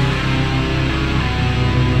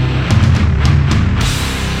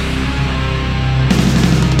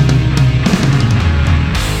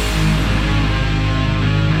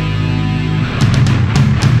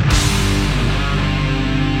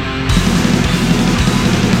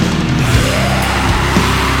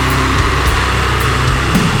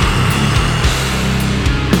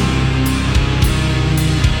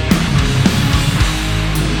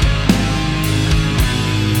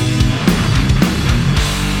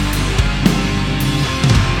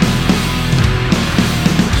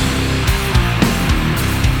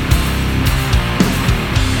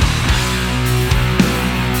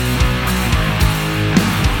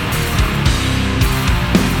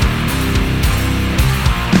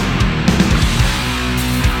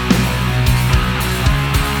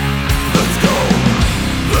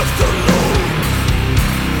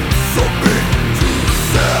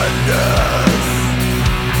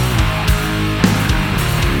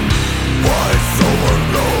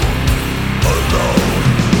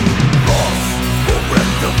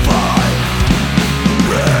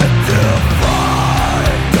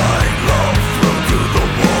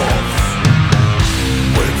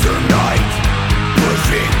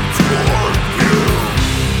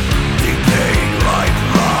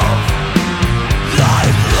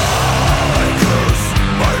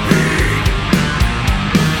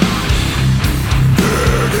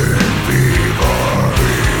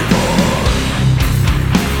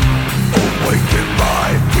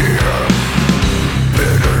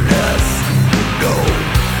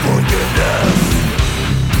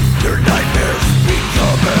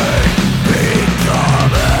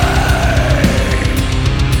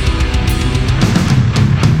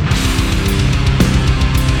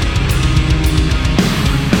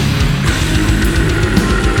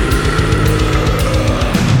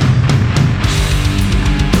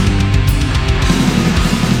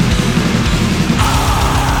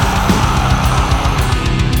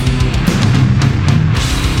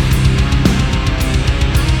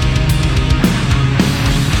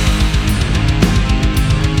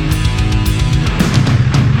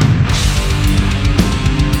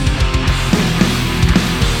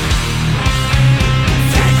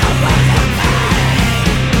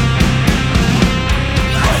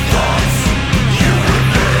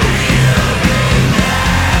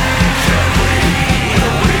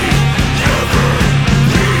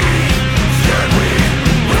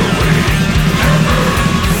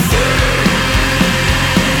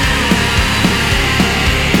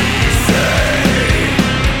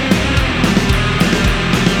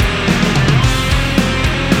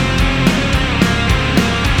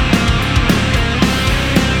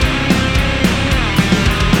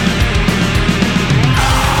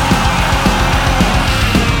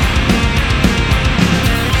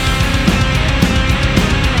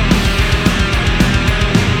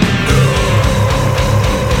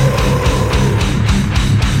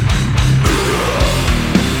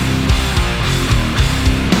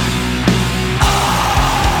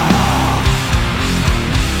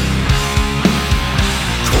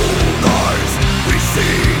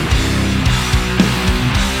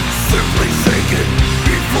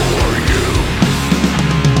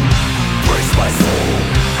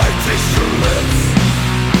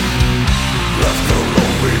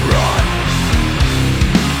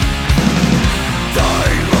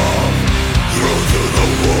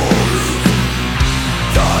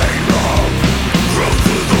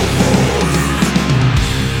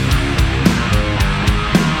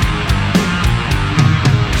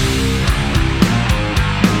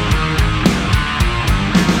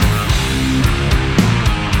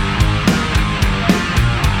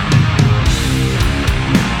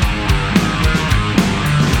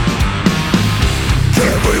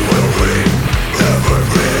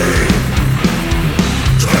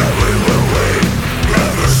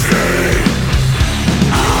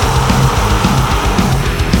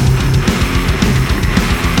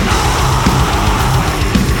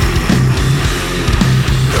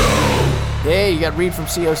 got Reed from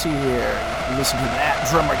COC here. You listen to That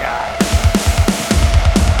Drummer Guy.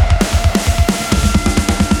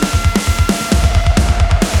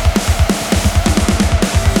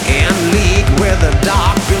 In league with the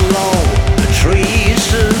dark below, the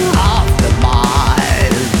treason of the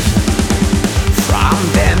mind. From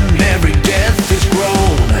them every death is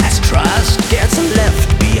grown as trust gets left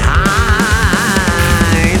behind.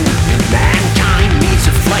 Mankind needs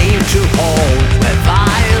a flame to hold where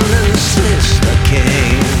violence is the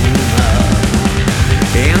king.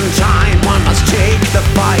 In time one must take the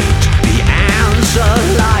fight. The answer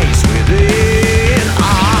lies within.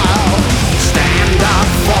 I'll stand up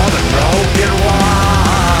for the broken ones.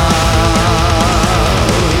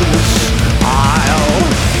 I'll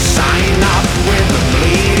sign up with the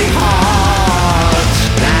bleeding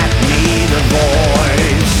hearts that need a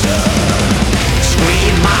voice.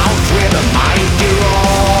 Scream out with a mighty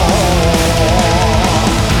roar.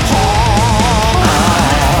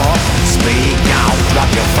 Speak out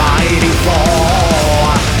what you're fighting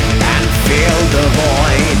for, and fill the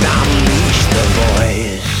void, unleash the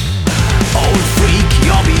voice. Old freak,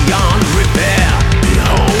 you're beyond repair.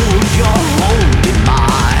 Behold your own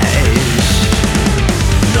demise.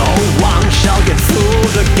 No one shall get through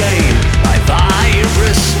the game by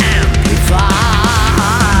virus amplified.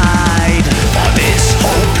 For this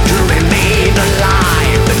hope to remain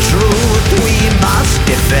alive, the truth we must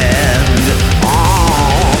defend.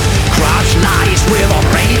 Crouch lies with a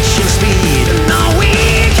raging speed. No, we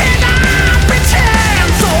cannot pretend,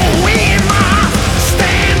 so we must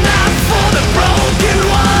stand up for the broken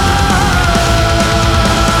ones.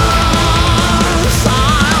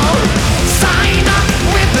 I'll sign up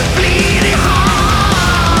with the bleeding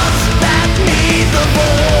hearts that need the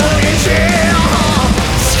voice. Yeah.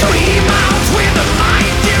 Scream out with a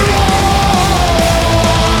mighty roar.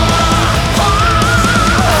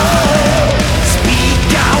 Speak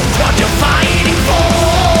out what you're fighting for.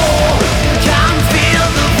 Can feel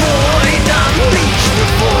the void, unleash the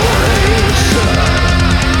voice.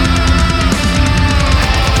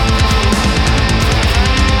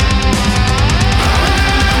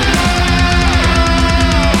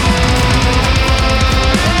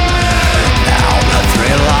 Now the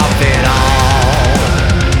thrill of it all,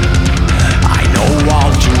 I know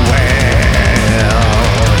all too well.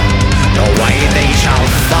 No way they shall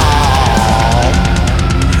fall.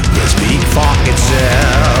 They speak for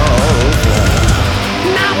itself.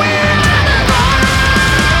 Now we're on the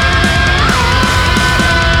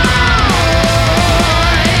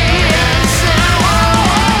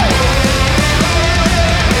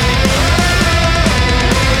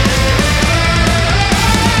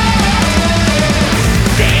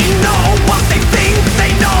They know what they think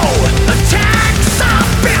they know. Attacks are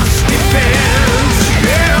best defense.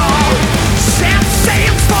 Yeah. Set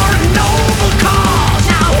sails for a noble cause.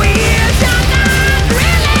 Now we shall not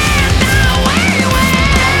relent. Now we will.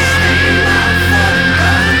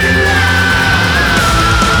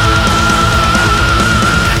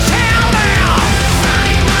 Tell them.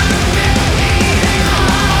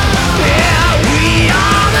 Yeah, we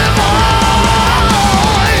are the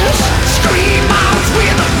voice. Scream out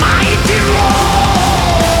with a mighty roar.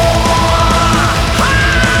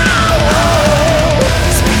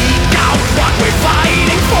 Speak out what we're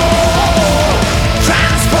fighting for.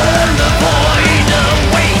 Transform the void,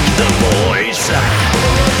 awake the voice.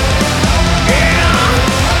 Yeah.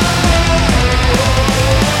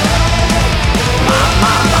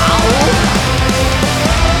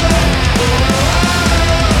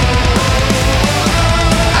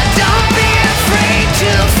 Don't be afraid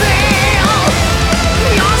to fail.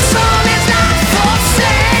 Your soul is not for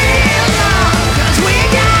sale. 'Cause we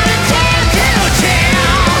got a tale to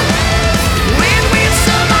tell. When we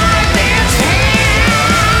survive this hell.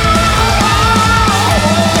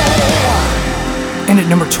 And at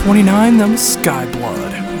number 29, them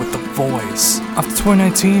Skyblood with The Voice, off the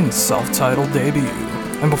 2019 self-titled debut.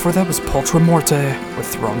 And before that was Pultra Morte with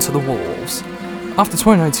Thrown to the Wolves, off the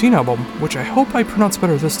 2019 album, which I hope I pronounced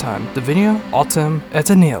better this time, Divinia Autumn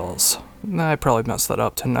Etenils. I probably messed that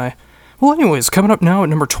up, didn't I? Well, anyways, coming up now at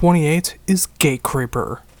number 28 is Gate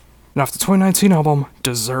Creeper. And off the 2019 album,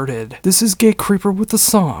 Deserted, this is Gate Creeper with the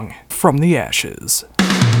song From the Ashes.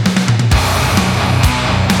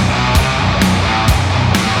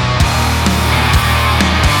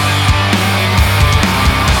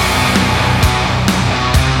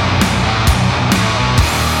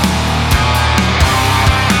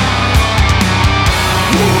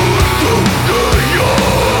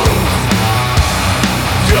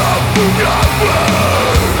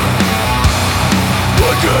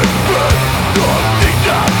 Good breath, nothing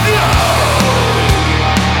down now.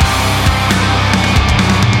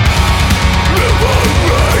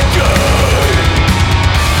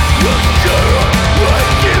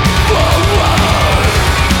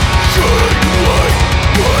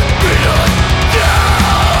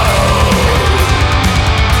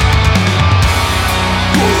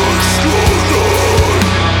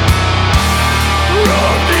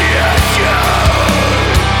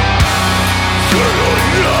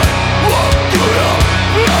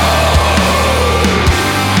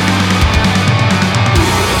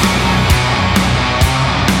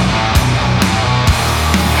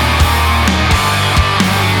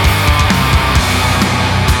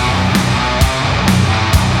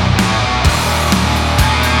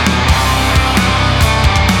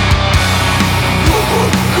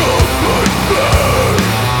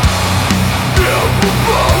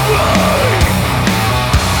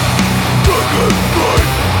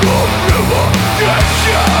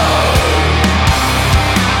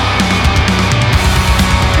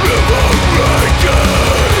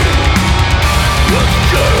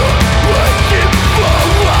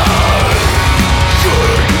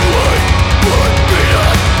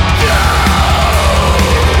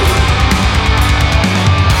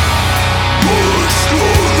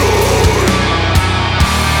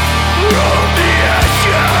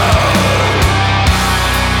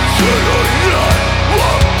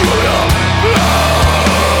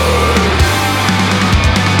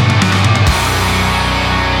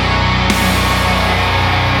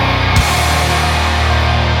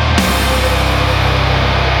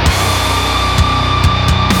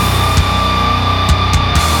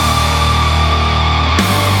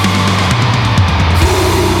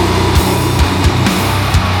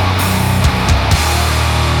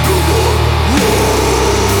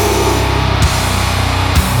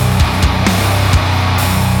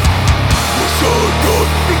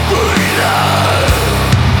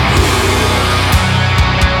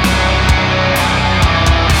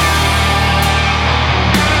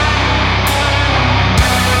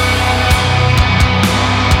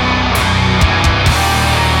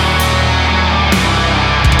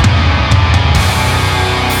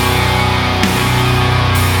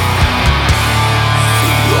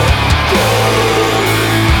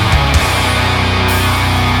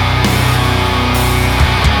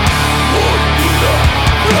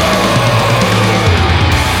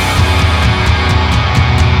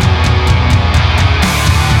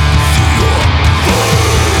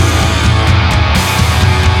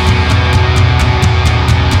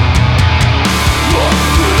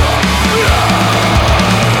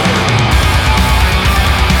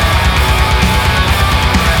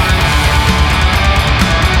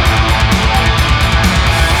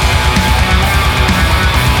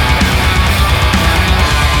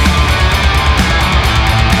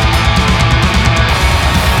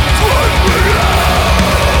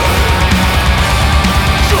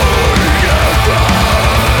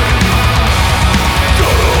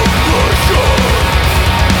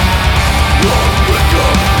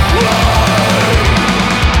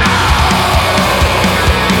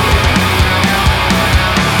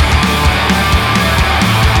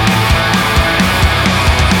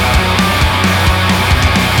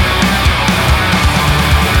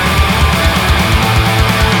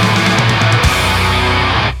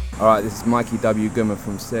 is Mikey W. Gummer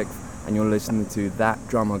from Sixth, and you're listening to That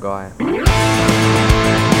Drummer Guy.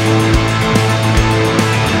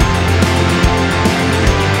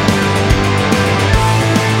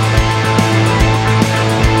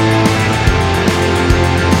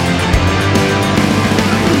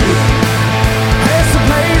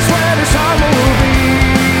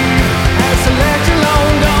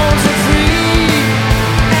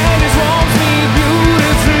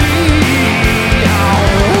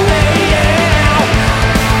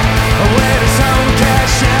 Where the sun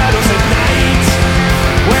casts shadows at night.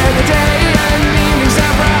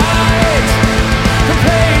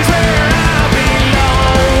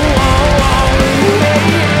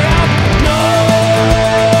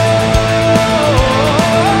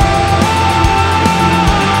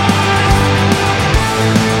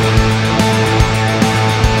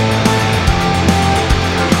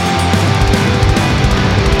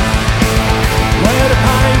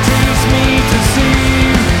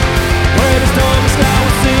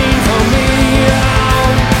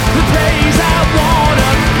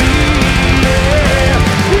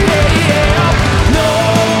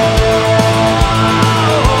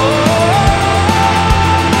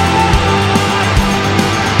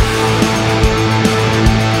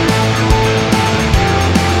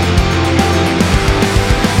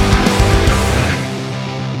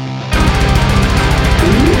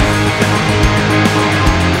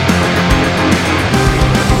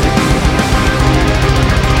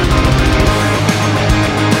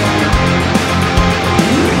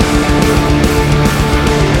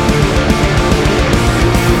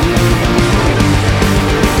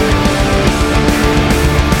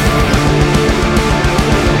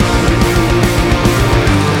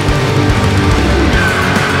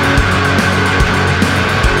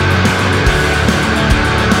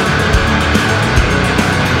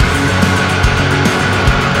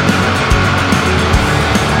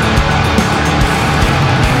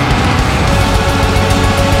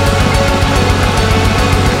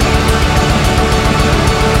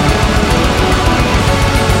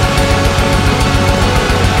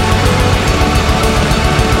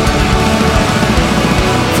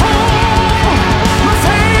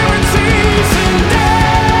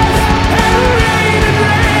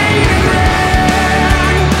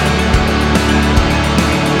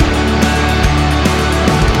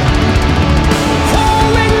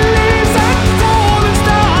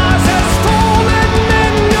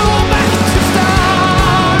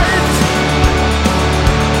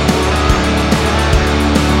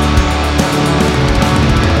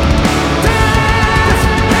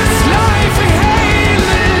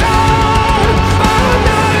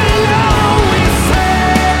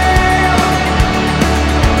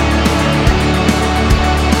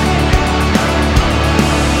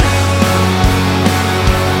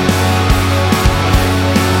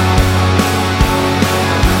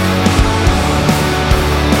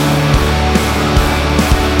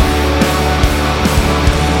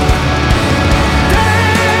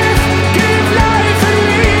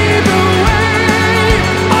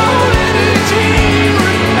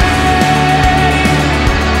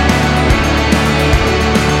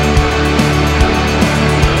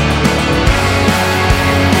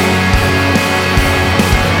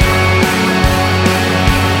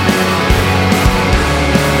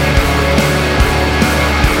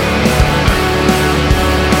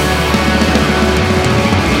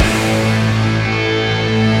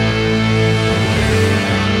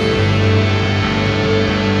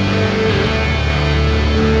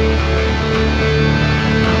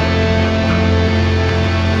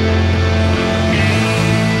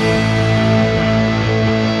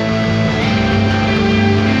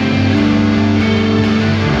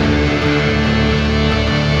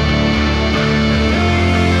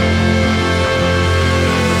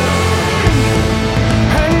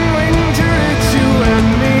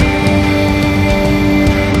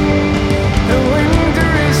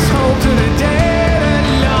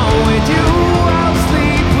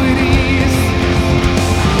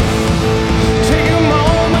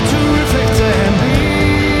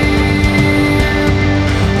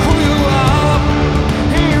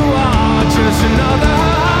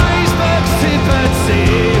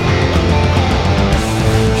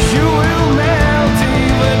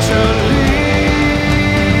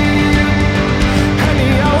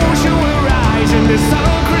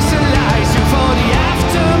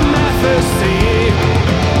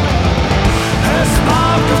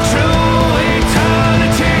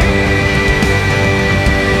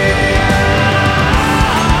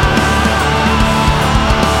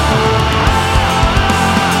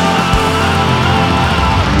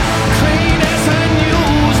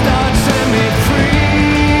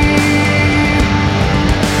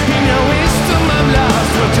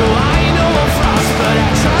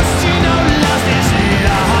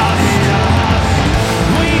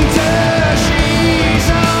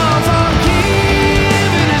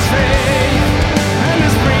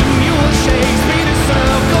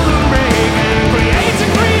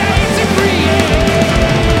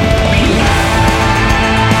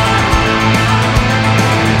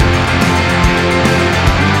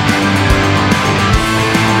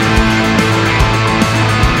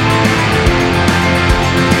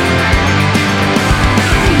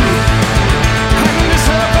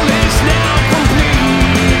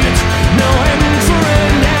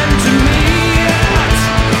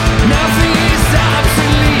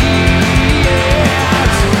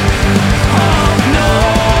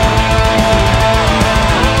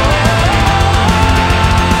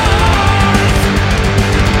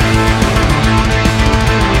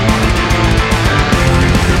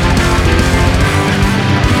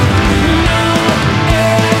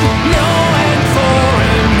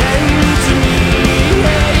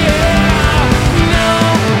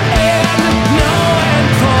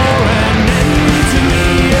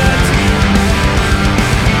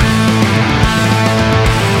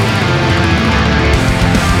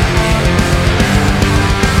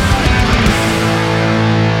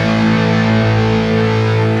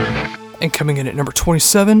 coming in at number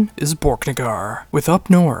 27 is Borknagar with Up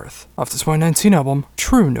North, off the 2019 album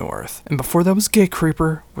True North. And before that was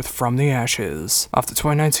Gatecreeper with From the Ashes, off the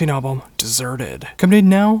 2019 album Deserted. Coming in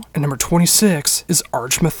now at number 26 is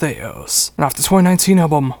Arch Matheos, and off the 2019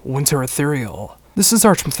 album Winter Ethereal. This is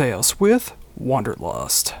Arch Matheos with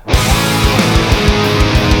Wanderlust.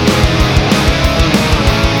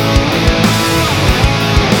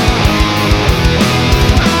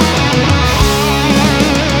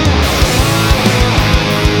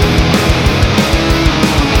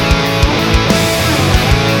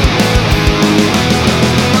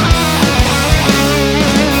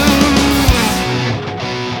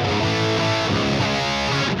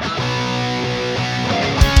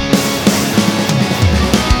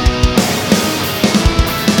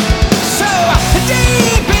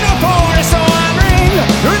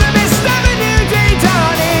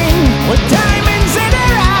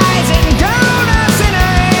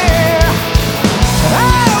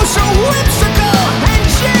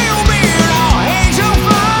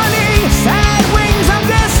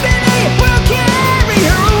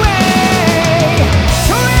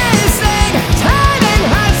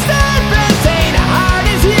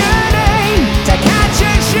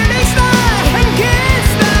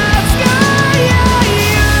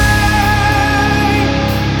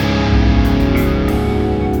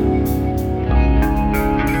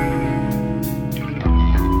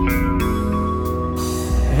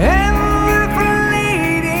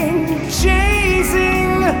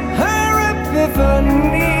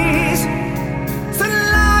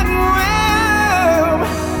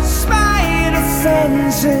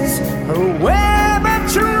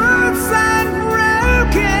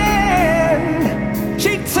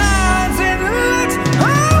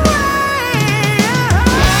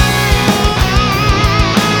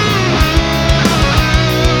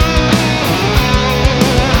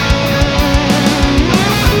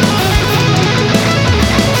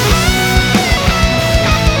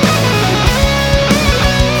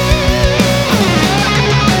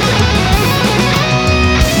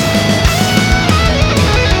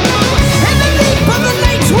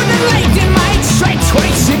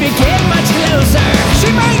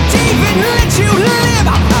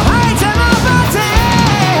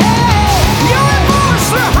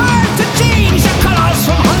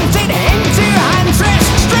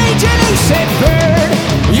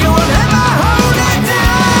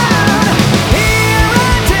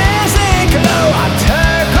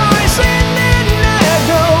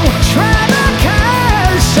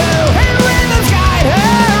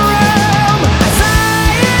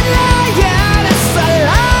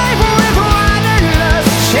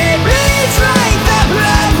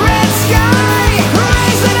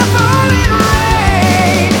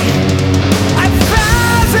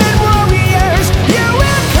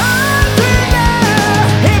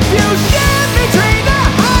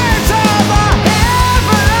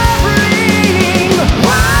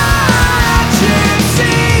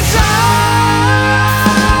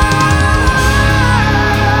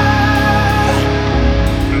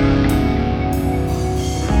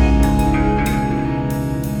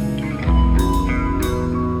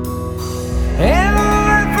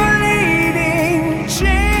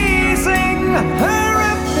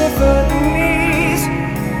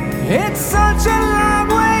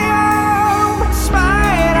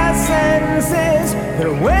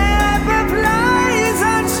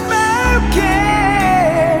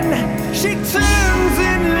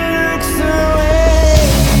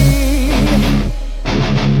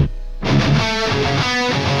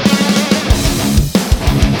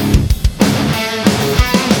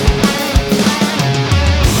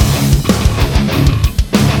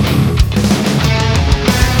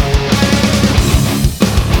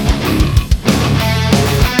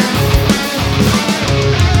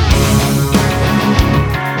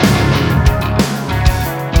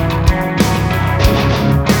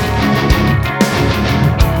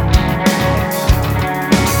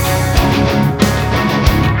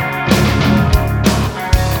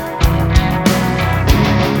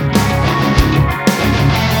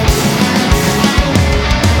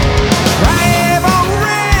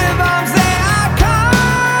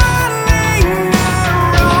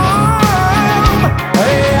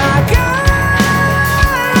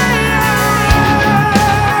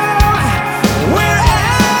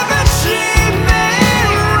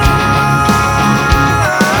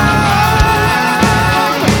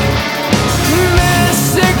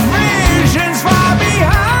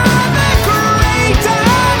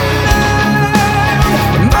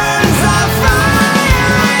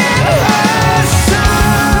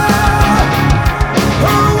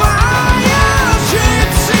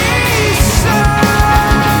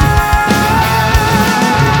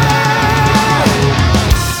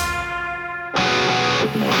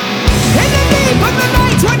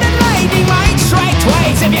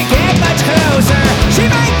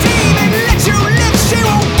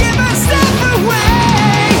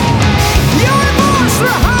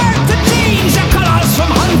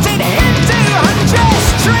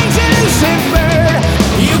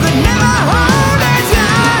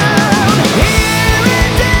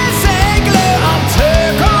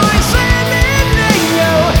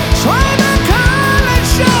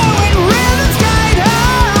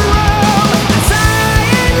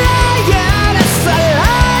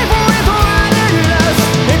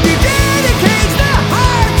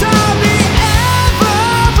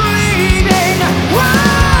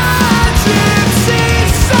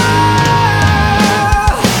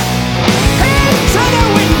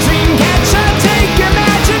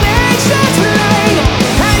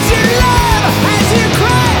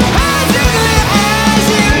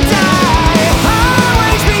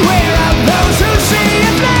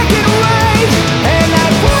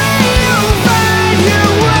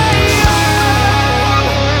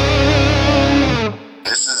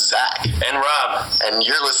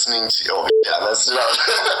 Oh, yeah, I messed it up.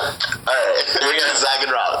 Alright, we got Zach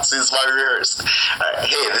and Rob. See, this is why we rehearsed. Alright,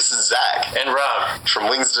 hey, this is Zach. And Rob. From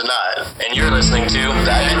Wings Denied. And you're listening to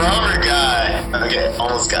That Drummer Guy. Okay,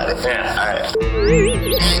 almost got it. Yeah. Alright.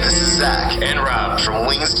 Hey, this is Zach. And Rob. From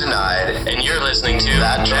Wings Denied. And you're listening to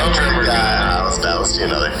That Drummer Guy. That was too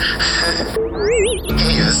another.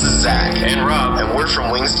 Hey, this is Zach. And Rob. And we're from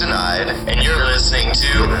Wings Denied. And you're listening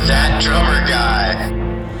to That Drummer Guy.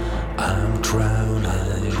 I'm drowning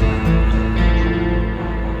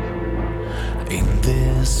in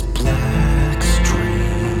this black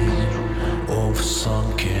stream of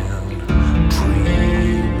sunken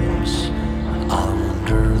dreams.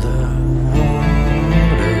 Under the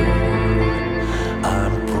water,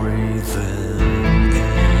 I'm breathing in.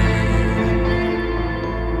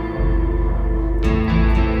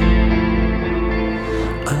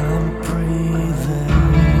 I'm breathing.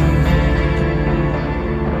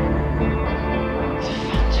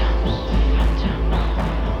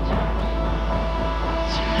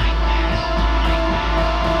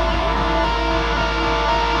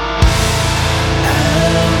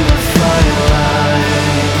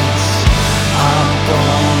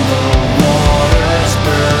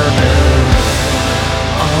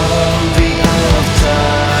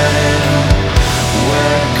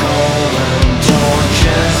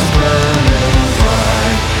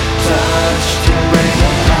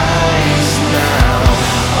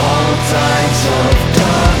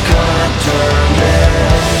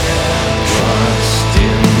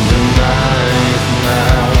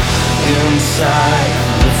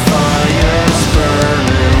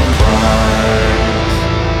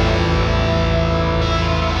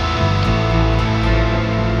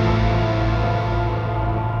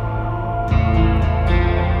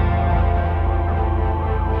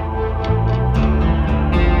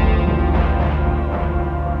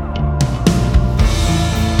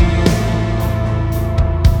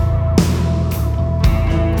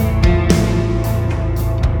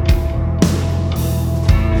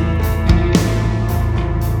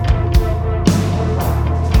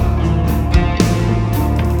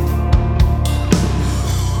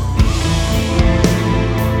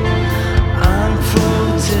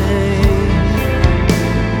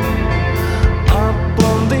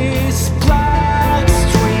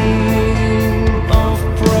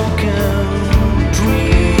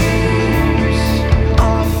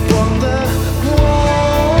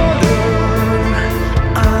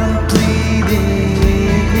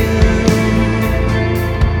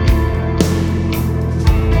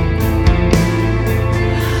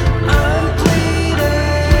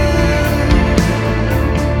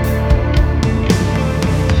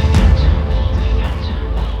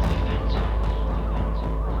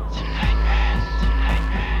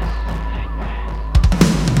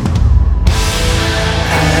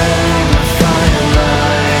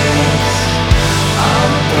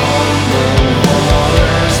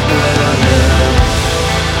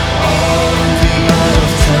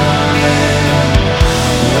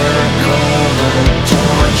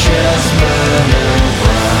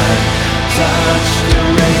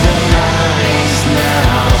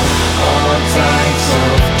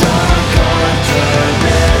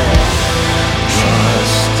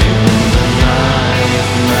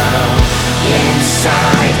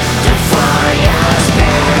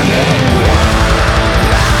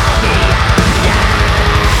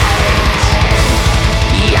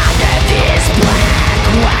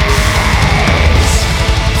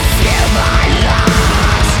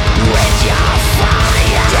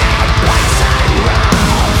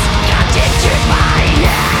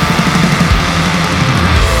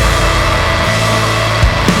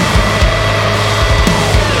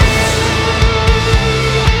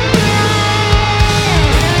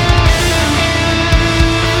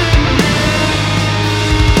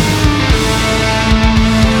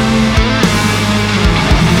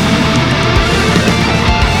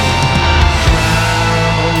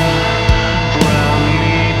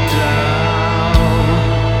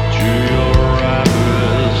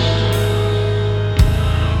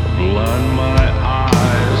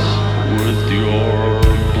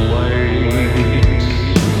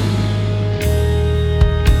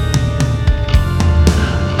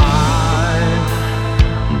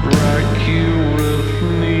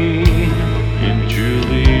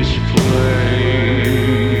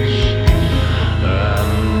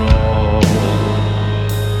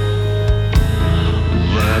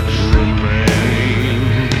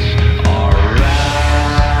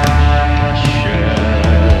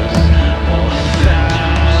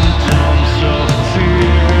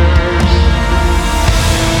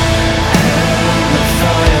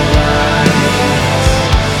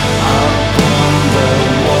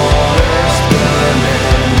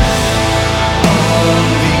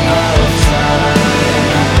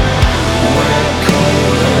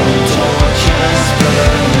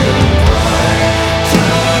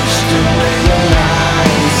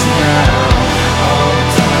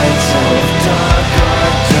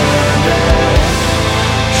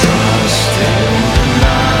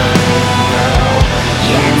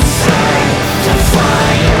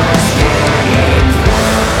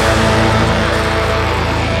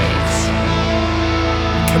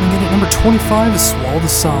 number 25 is Swallow the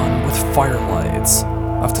Sun with Firelights,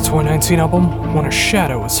 off the 2019 album When a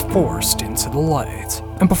Shadow is Forced into the Light.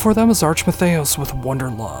 And before that was Arch Matheos with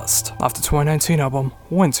Wonderlust, off the 2019 album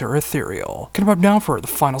Winter Ethereal. Coming up now for the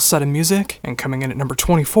final set of music, and coming in at number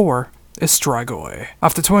 24 is Strigoi,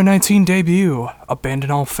 off the 2019 debut Abandon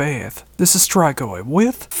All Faith. This is Strigoi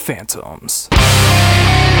with Phantoms.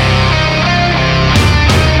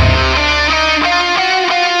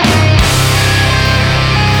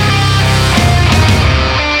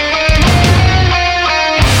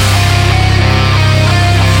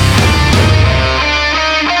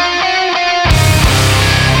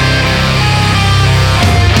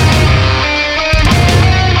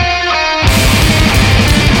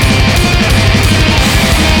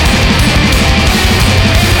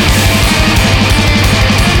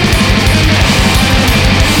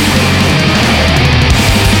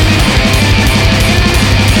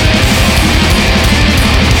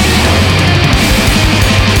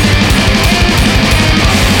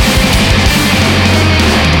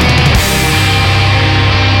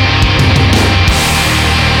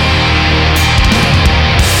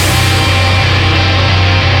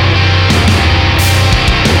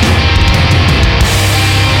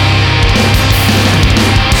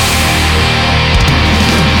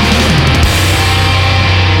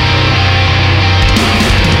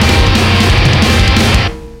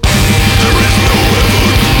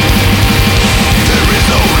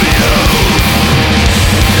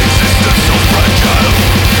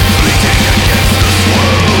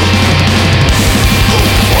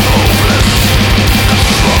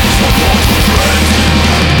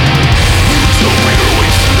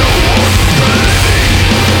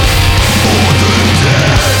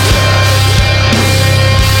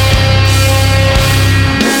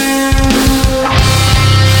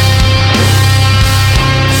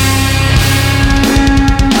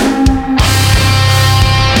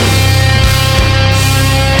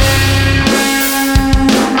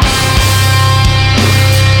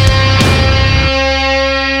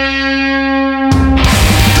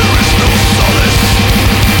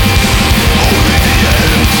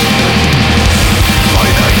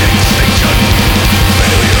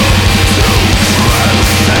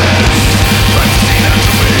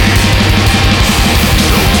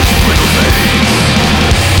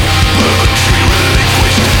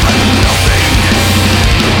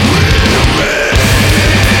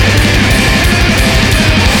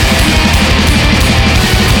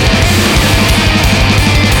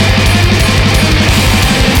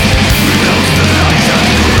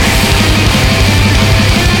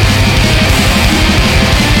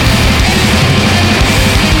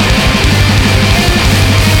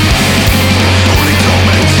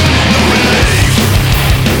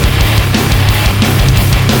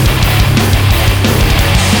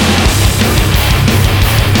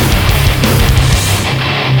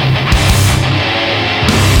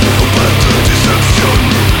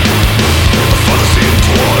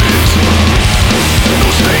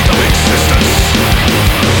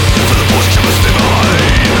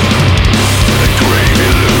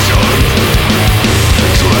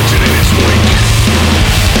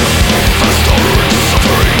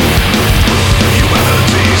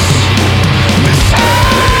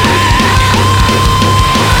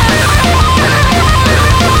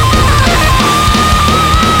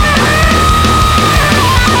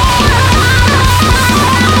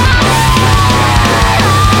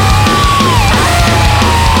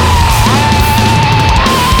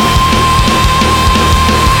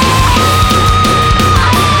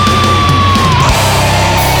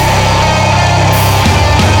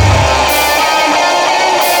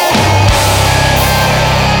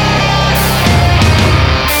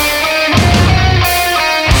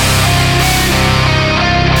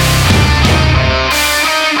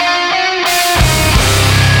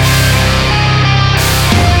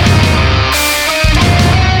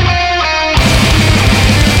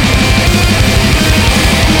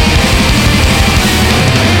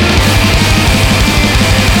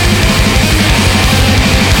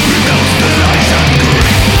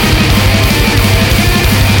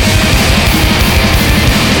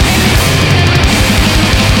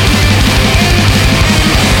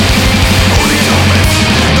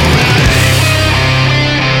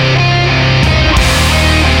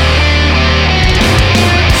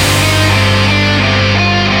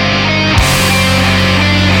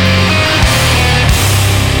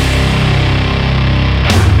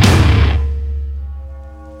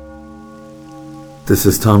 This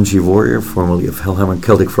is Tom G. Warrior, formerly of Hellhammer and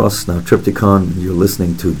Celtic Frost, now Triptychon, and you're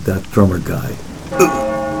listening to That Drummer Guy.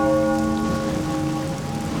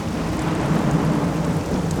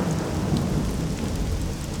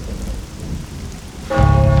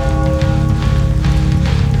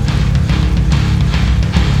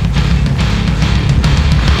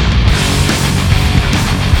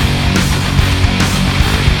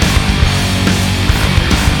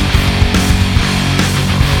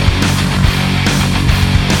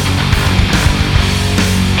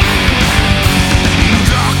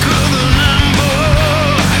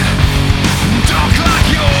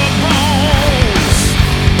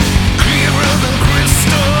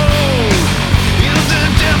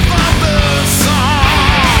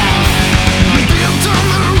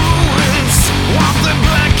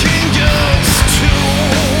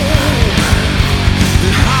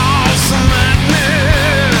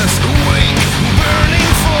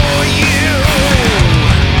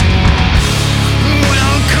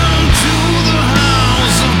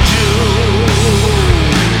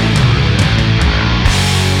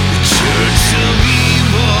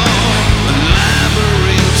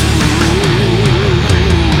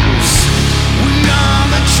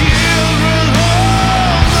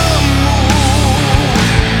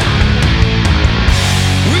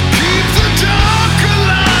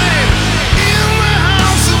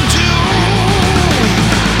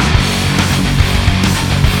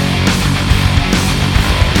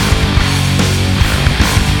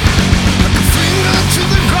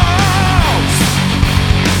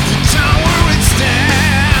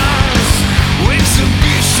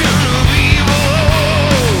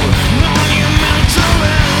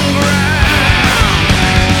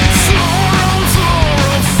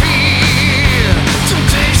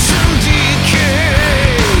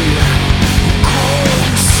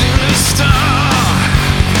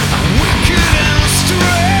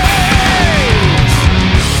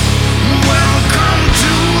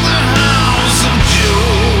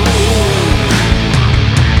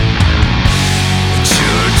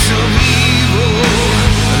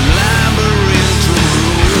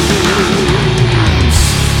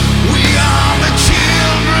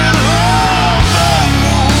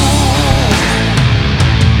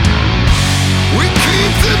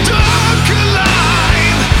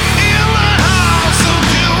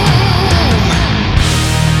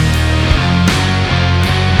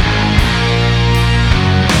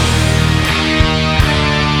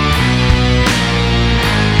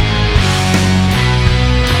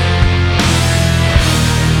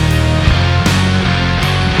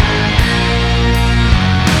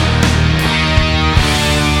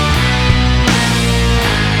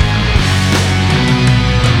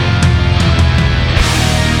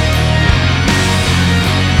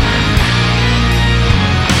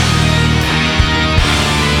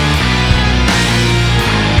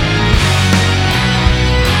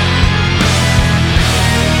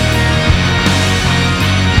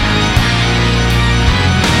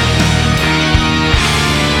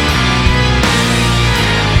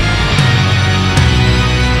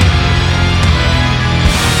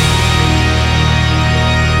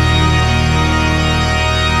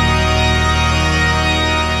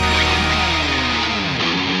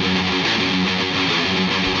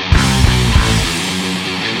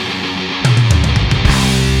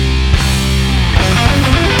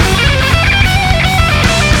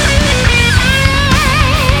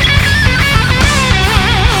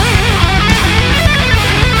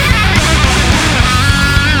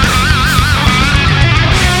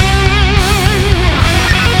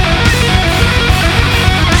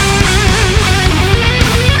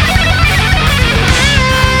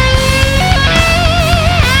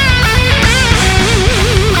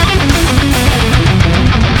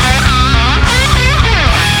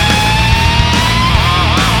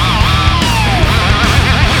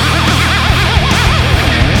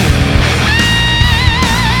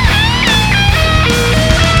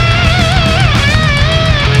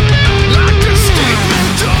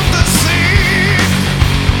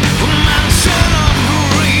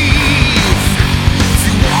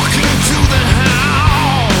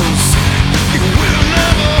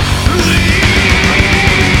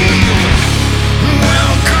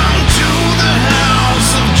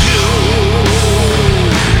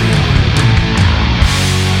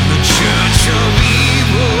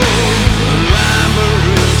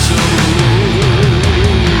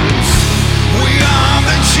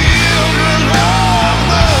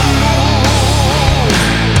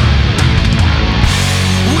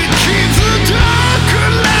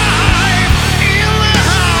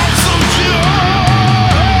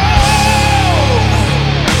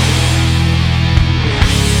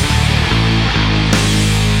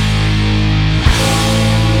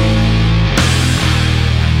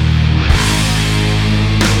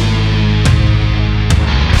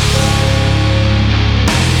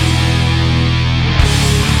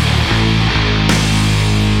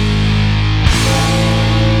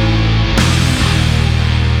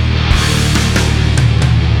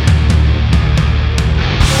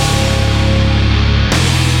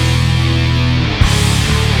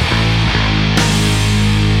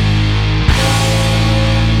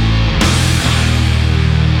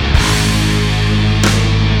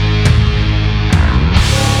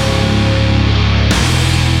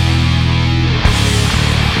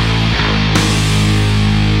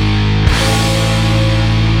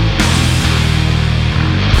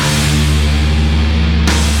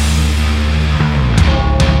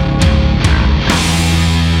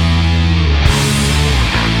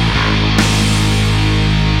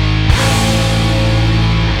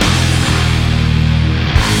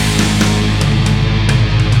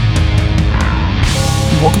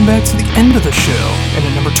 welcome back to the end of the show. And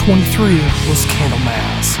at number 23 was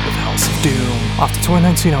Candlemass with House of Doom, off the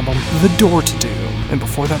 2019 album The Door to Doom. And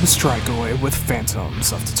before that was Strikeaway with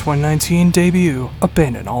Phantoms, off the 2019 debut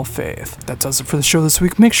Abandon All Faith. That does it for the show this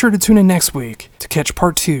week. Make sure to tune in next week to catch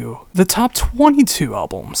part 2, the top 22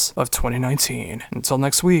 albums of 2019. Until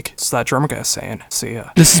next week, it's That Drummer Guy saying, see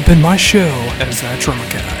ya. This has been my show as That Drummer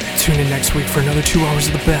Guy. Tune in next week for another 2 hours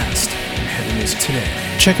of the best in heavy music today.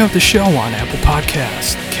 Check out the show on Apple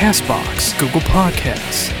Podcasts, CastBox, Google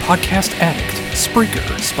Podcasts, Podcast Addict, Spreaker,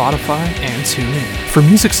 Spotify, and TuneIn. For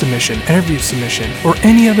music submission, interview submission, or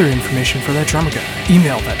any other information for That Drummer Guy,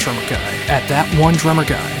 email That Drummer Guy at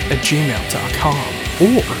thatonedrummerguy@gmail.com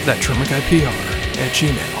or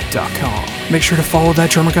thatdrummerguypr@gmail.com. Make sure to follow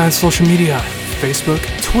That Drummer Guy on social media, Facebook,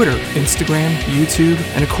 Twitter, Instagram, YouTube,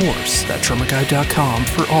 and of course, thatdrummerguy.com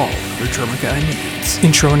for all your Drummer Guy needs.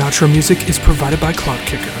 Intro and outro music is provided by Cloud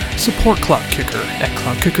Kicker. Support Cloud Kicker at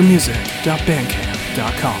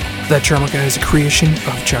cloudkickermusic.bandcamp.com. That Drummer Guy is a creation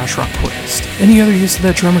of Josh Rockquist. Any other use of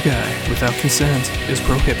That Drummer Guy without consent is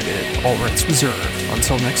prohibited. All rights reserved.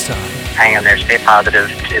 Until next time. Hang in there, stay positive.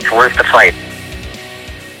 It's worth the fight.